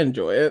that, but I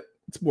enjoy it.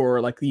 It's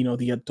more like,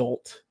 the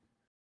adult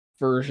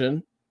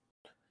version.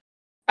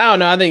 I don't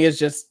know. I think it's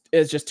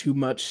just too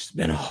much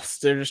spin-offs.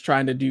 They're just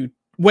trying to do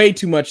way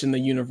too much in the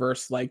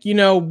universe. Like,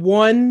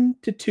 1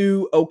 to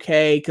 2,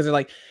 okay, because they're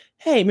like,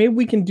 hey, maybe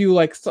we can do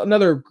like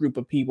another group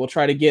of people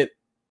try to get,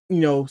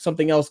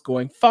 something else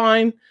going.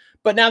 Fine.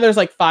 But now there's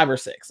like 5 or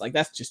 6. Like,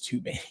 that's just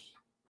too many.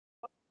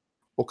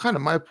 Well, kind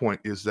of my point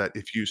is that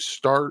if you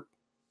start,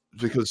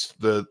 because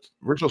the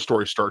original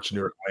story starts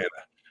near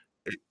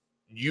Atlanta,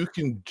 you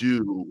can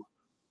do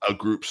a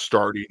group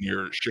starting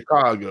near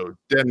Chicago,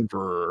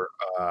 Denver,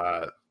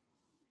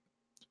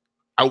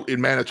 out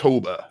in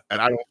Manitoba,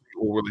 and I don't think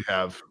it will really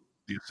have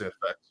the same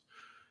effects.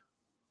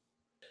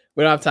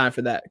 We don't have time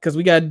for that because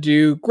we got to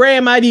do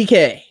Graham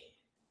IDK.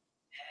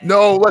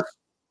 No,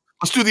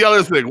 let's do the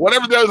other thing.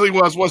 Whatever the other thing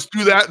was, let's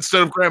do that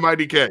instead of Graham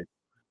IDK.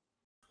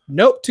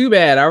 Nope, too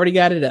bad. I already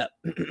got it up.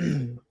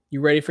 You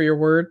ready for your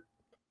word?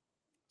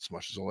 As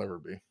much as I'll ever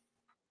be.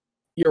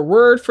 Your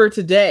word for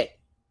today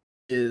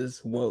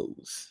is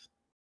woes.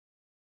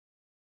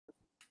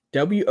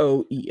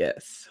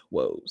 WOES.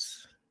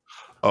 Woes.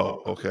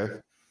 Oh, okay.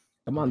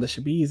 Come on, this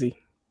should be easy.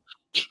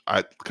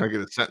 Can I get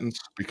a sentence?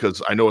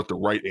 Because I know what the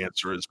right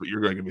answer is, but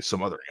you're going to give me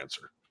some other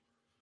answer.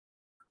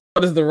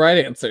 What is the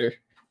right answer?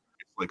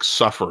 Like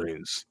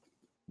sufferings,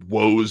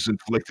 woes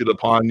inflicted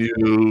upon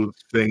you,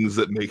 things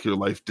that make your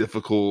life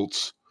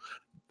difficult.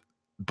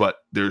 But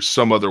there's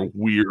some other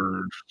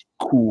weird,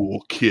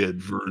 cool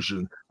kid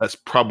version that's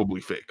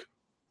probably fake.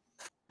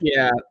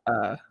 Yeah.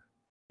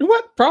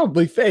 What?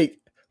 Probably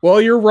fake.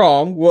 Well, you're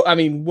wrong. Well, I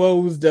mean,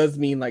 woes does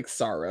mean like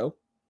sorrow.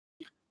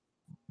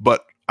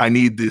 But I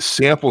need the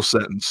sample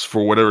sentence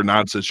for whatever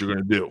nonsense you're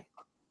going to do.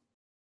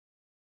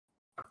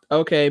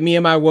 Okay, me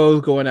and my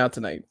woes going out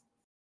tonight.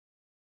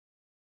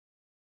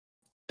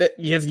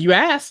 Yes, you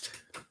asked.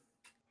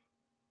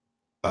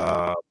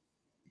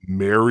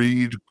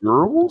 Married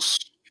girls?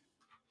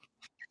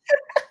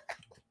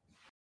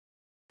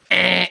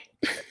 Like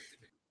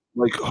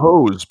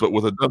hose, but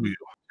with a W.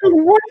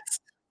 What?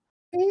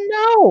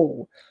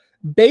 No.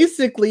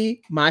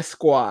 Basically, my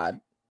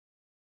squad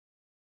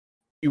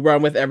you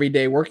run with every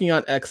day, working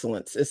on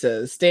excellence. It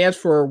says stands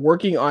for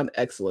working on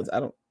excellence.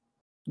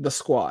 The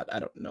squad. I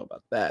don't know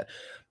about that.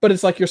 But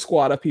it's like your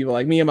squad of people,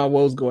 like me and my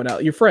woes going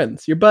out, your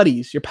friends, your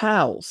buddies, your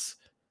pals.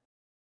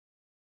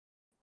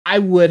 I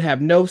would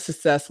have no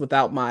success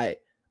without my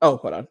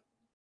hold on.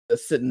 The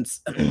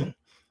sentence.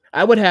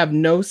 I would have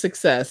no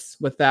success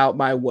without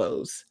my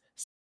woes.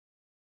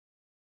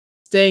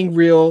 Staying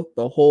real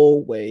the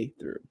whole way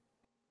through.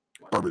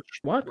 Garbage.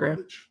 What,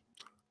 Graham?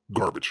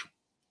 Garbage.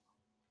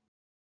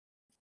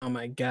 Oh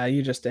my God,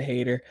 you're just a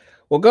hater.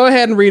 Well, go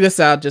ahead and read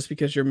us out just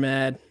because you're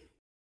mad.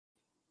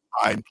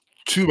 I'm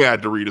too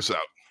mad to read us out.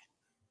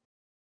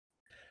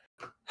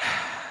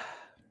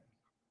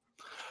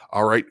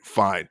 All right,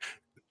 fine.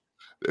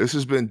 This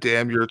has been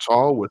Damn You're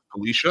Tall with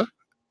Felicia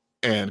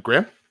and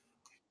Graham.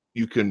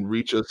 You can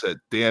reach us at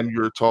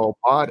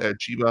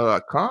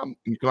damnyourtallpod@gmail.com.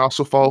 You can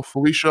also follow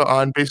Felicia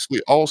on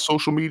basically all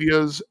social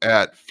medias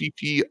at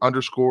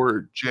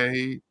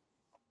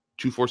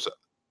FP_J247.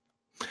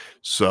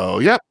 So,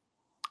 yeah.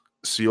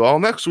 See you all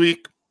next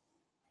week.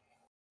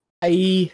 Bye.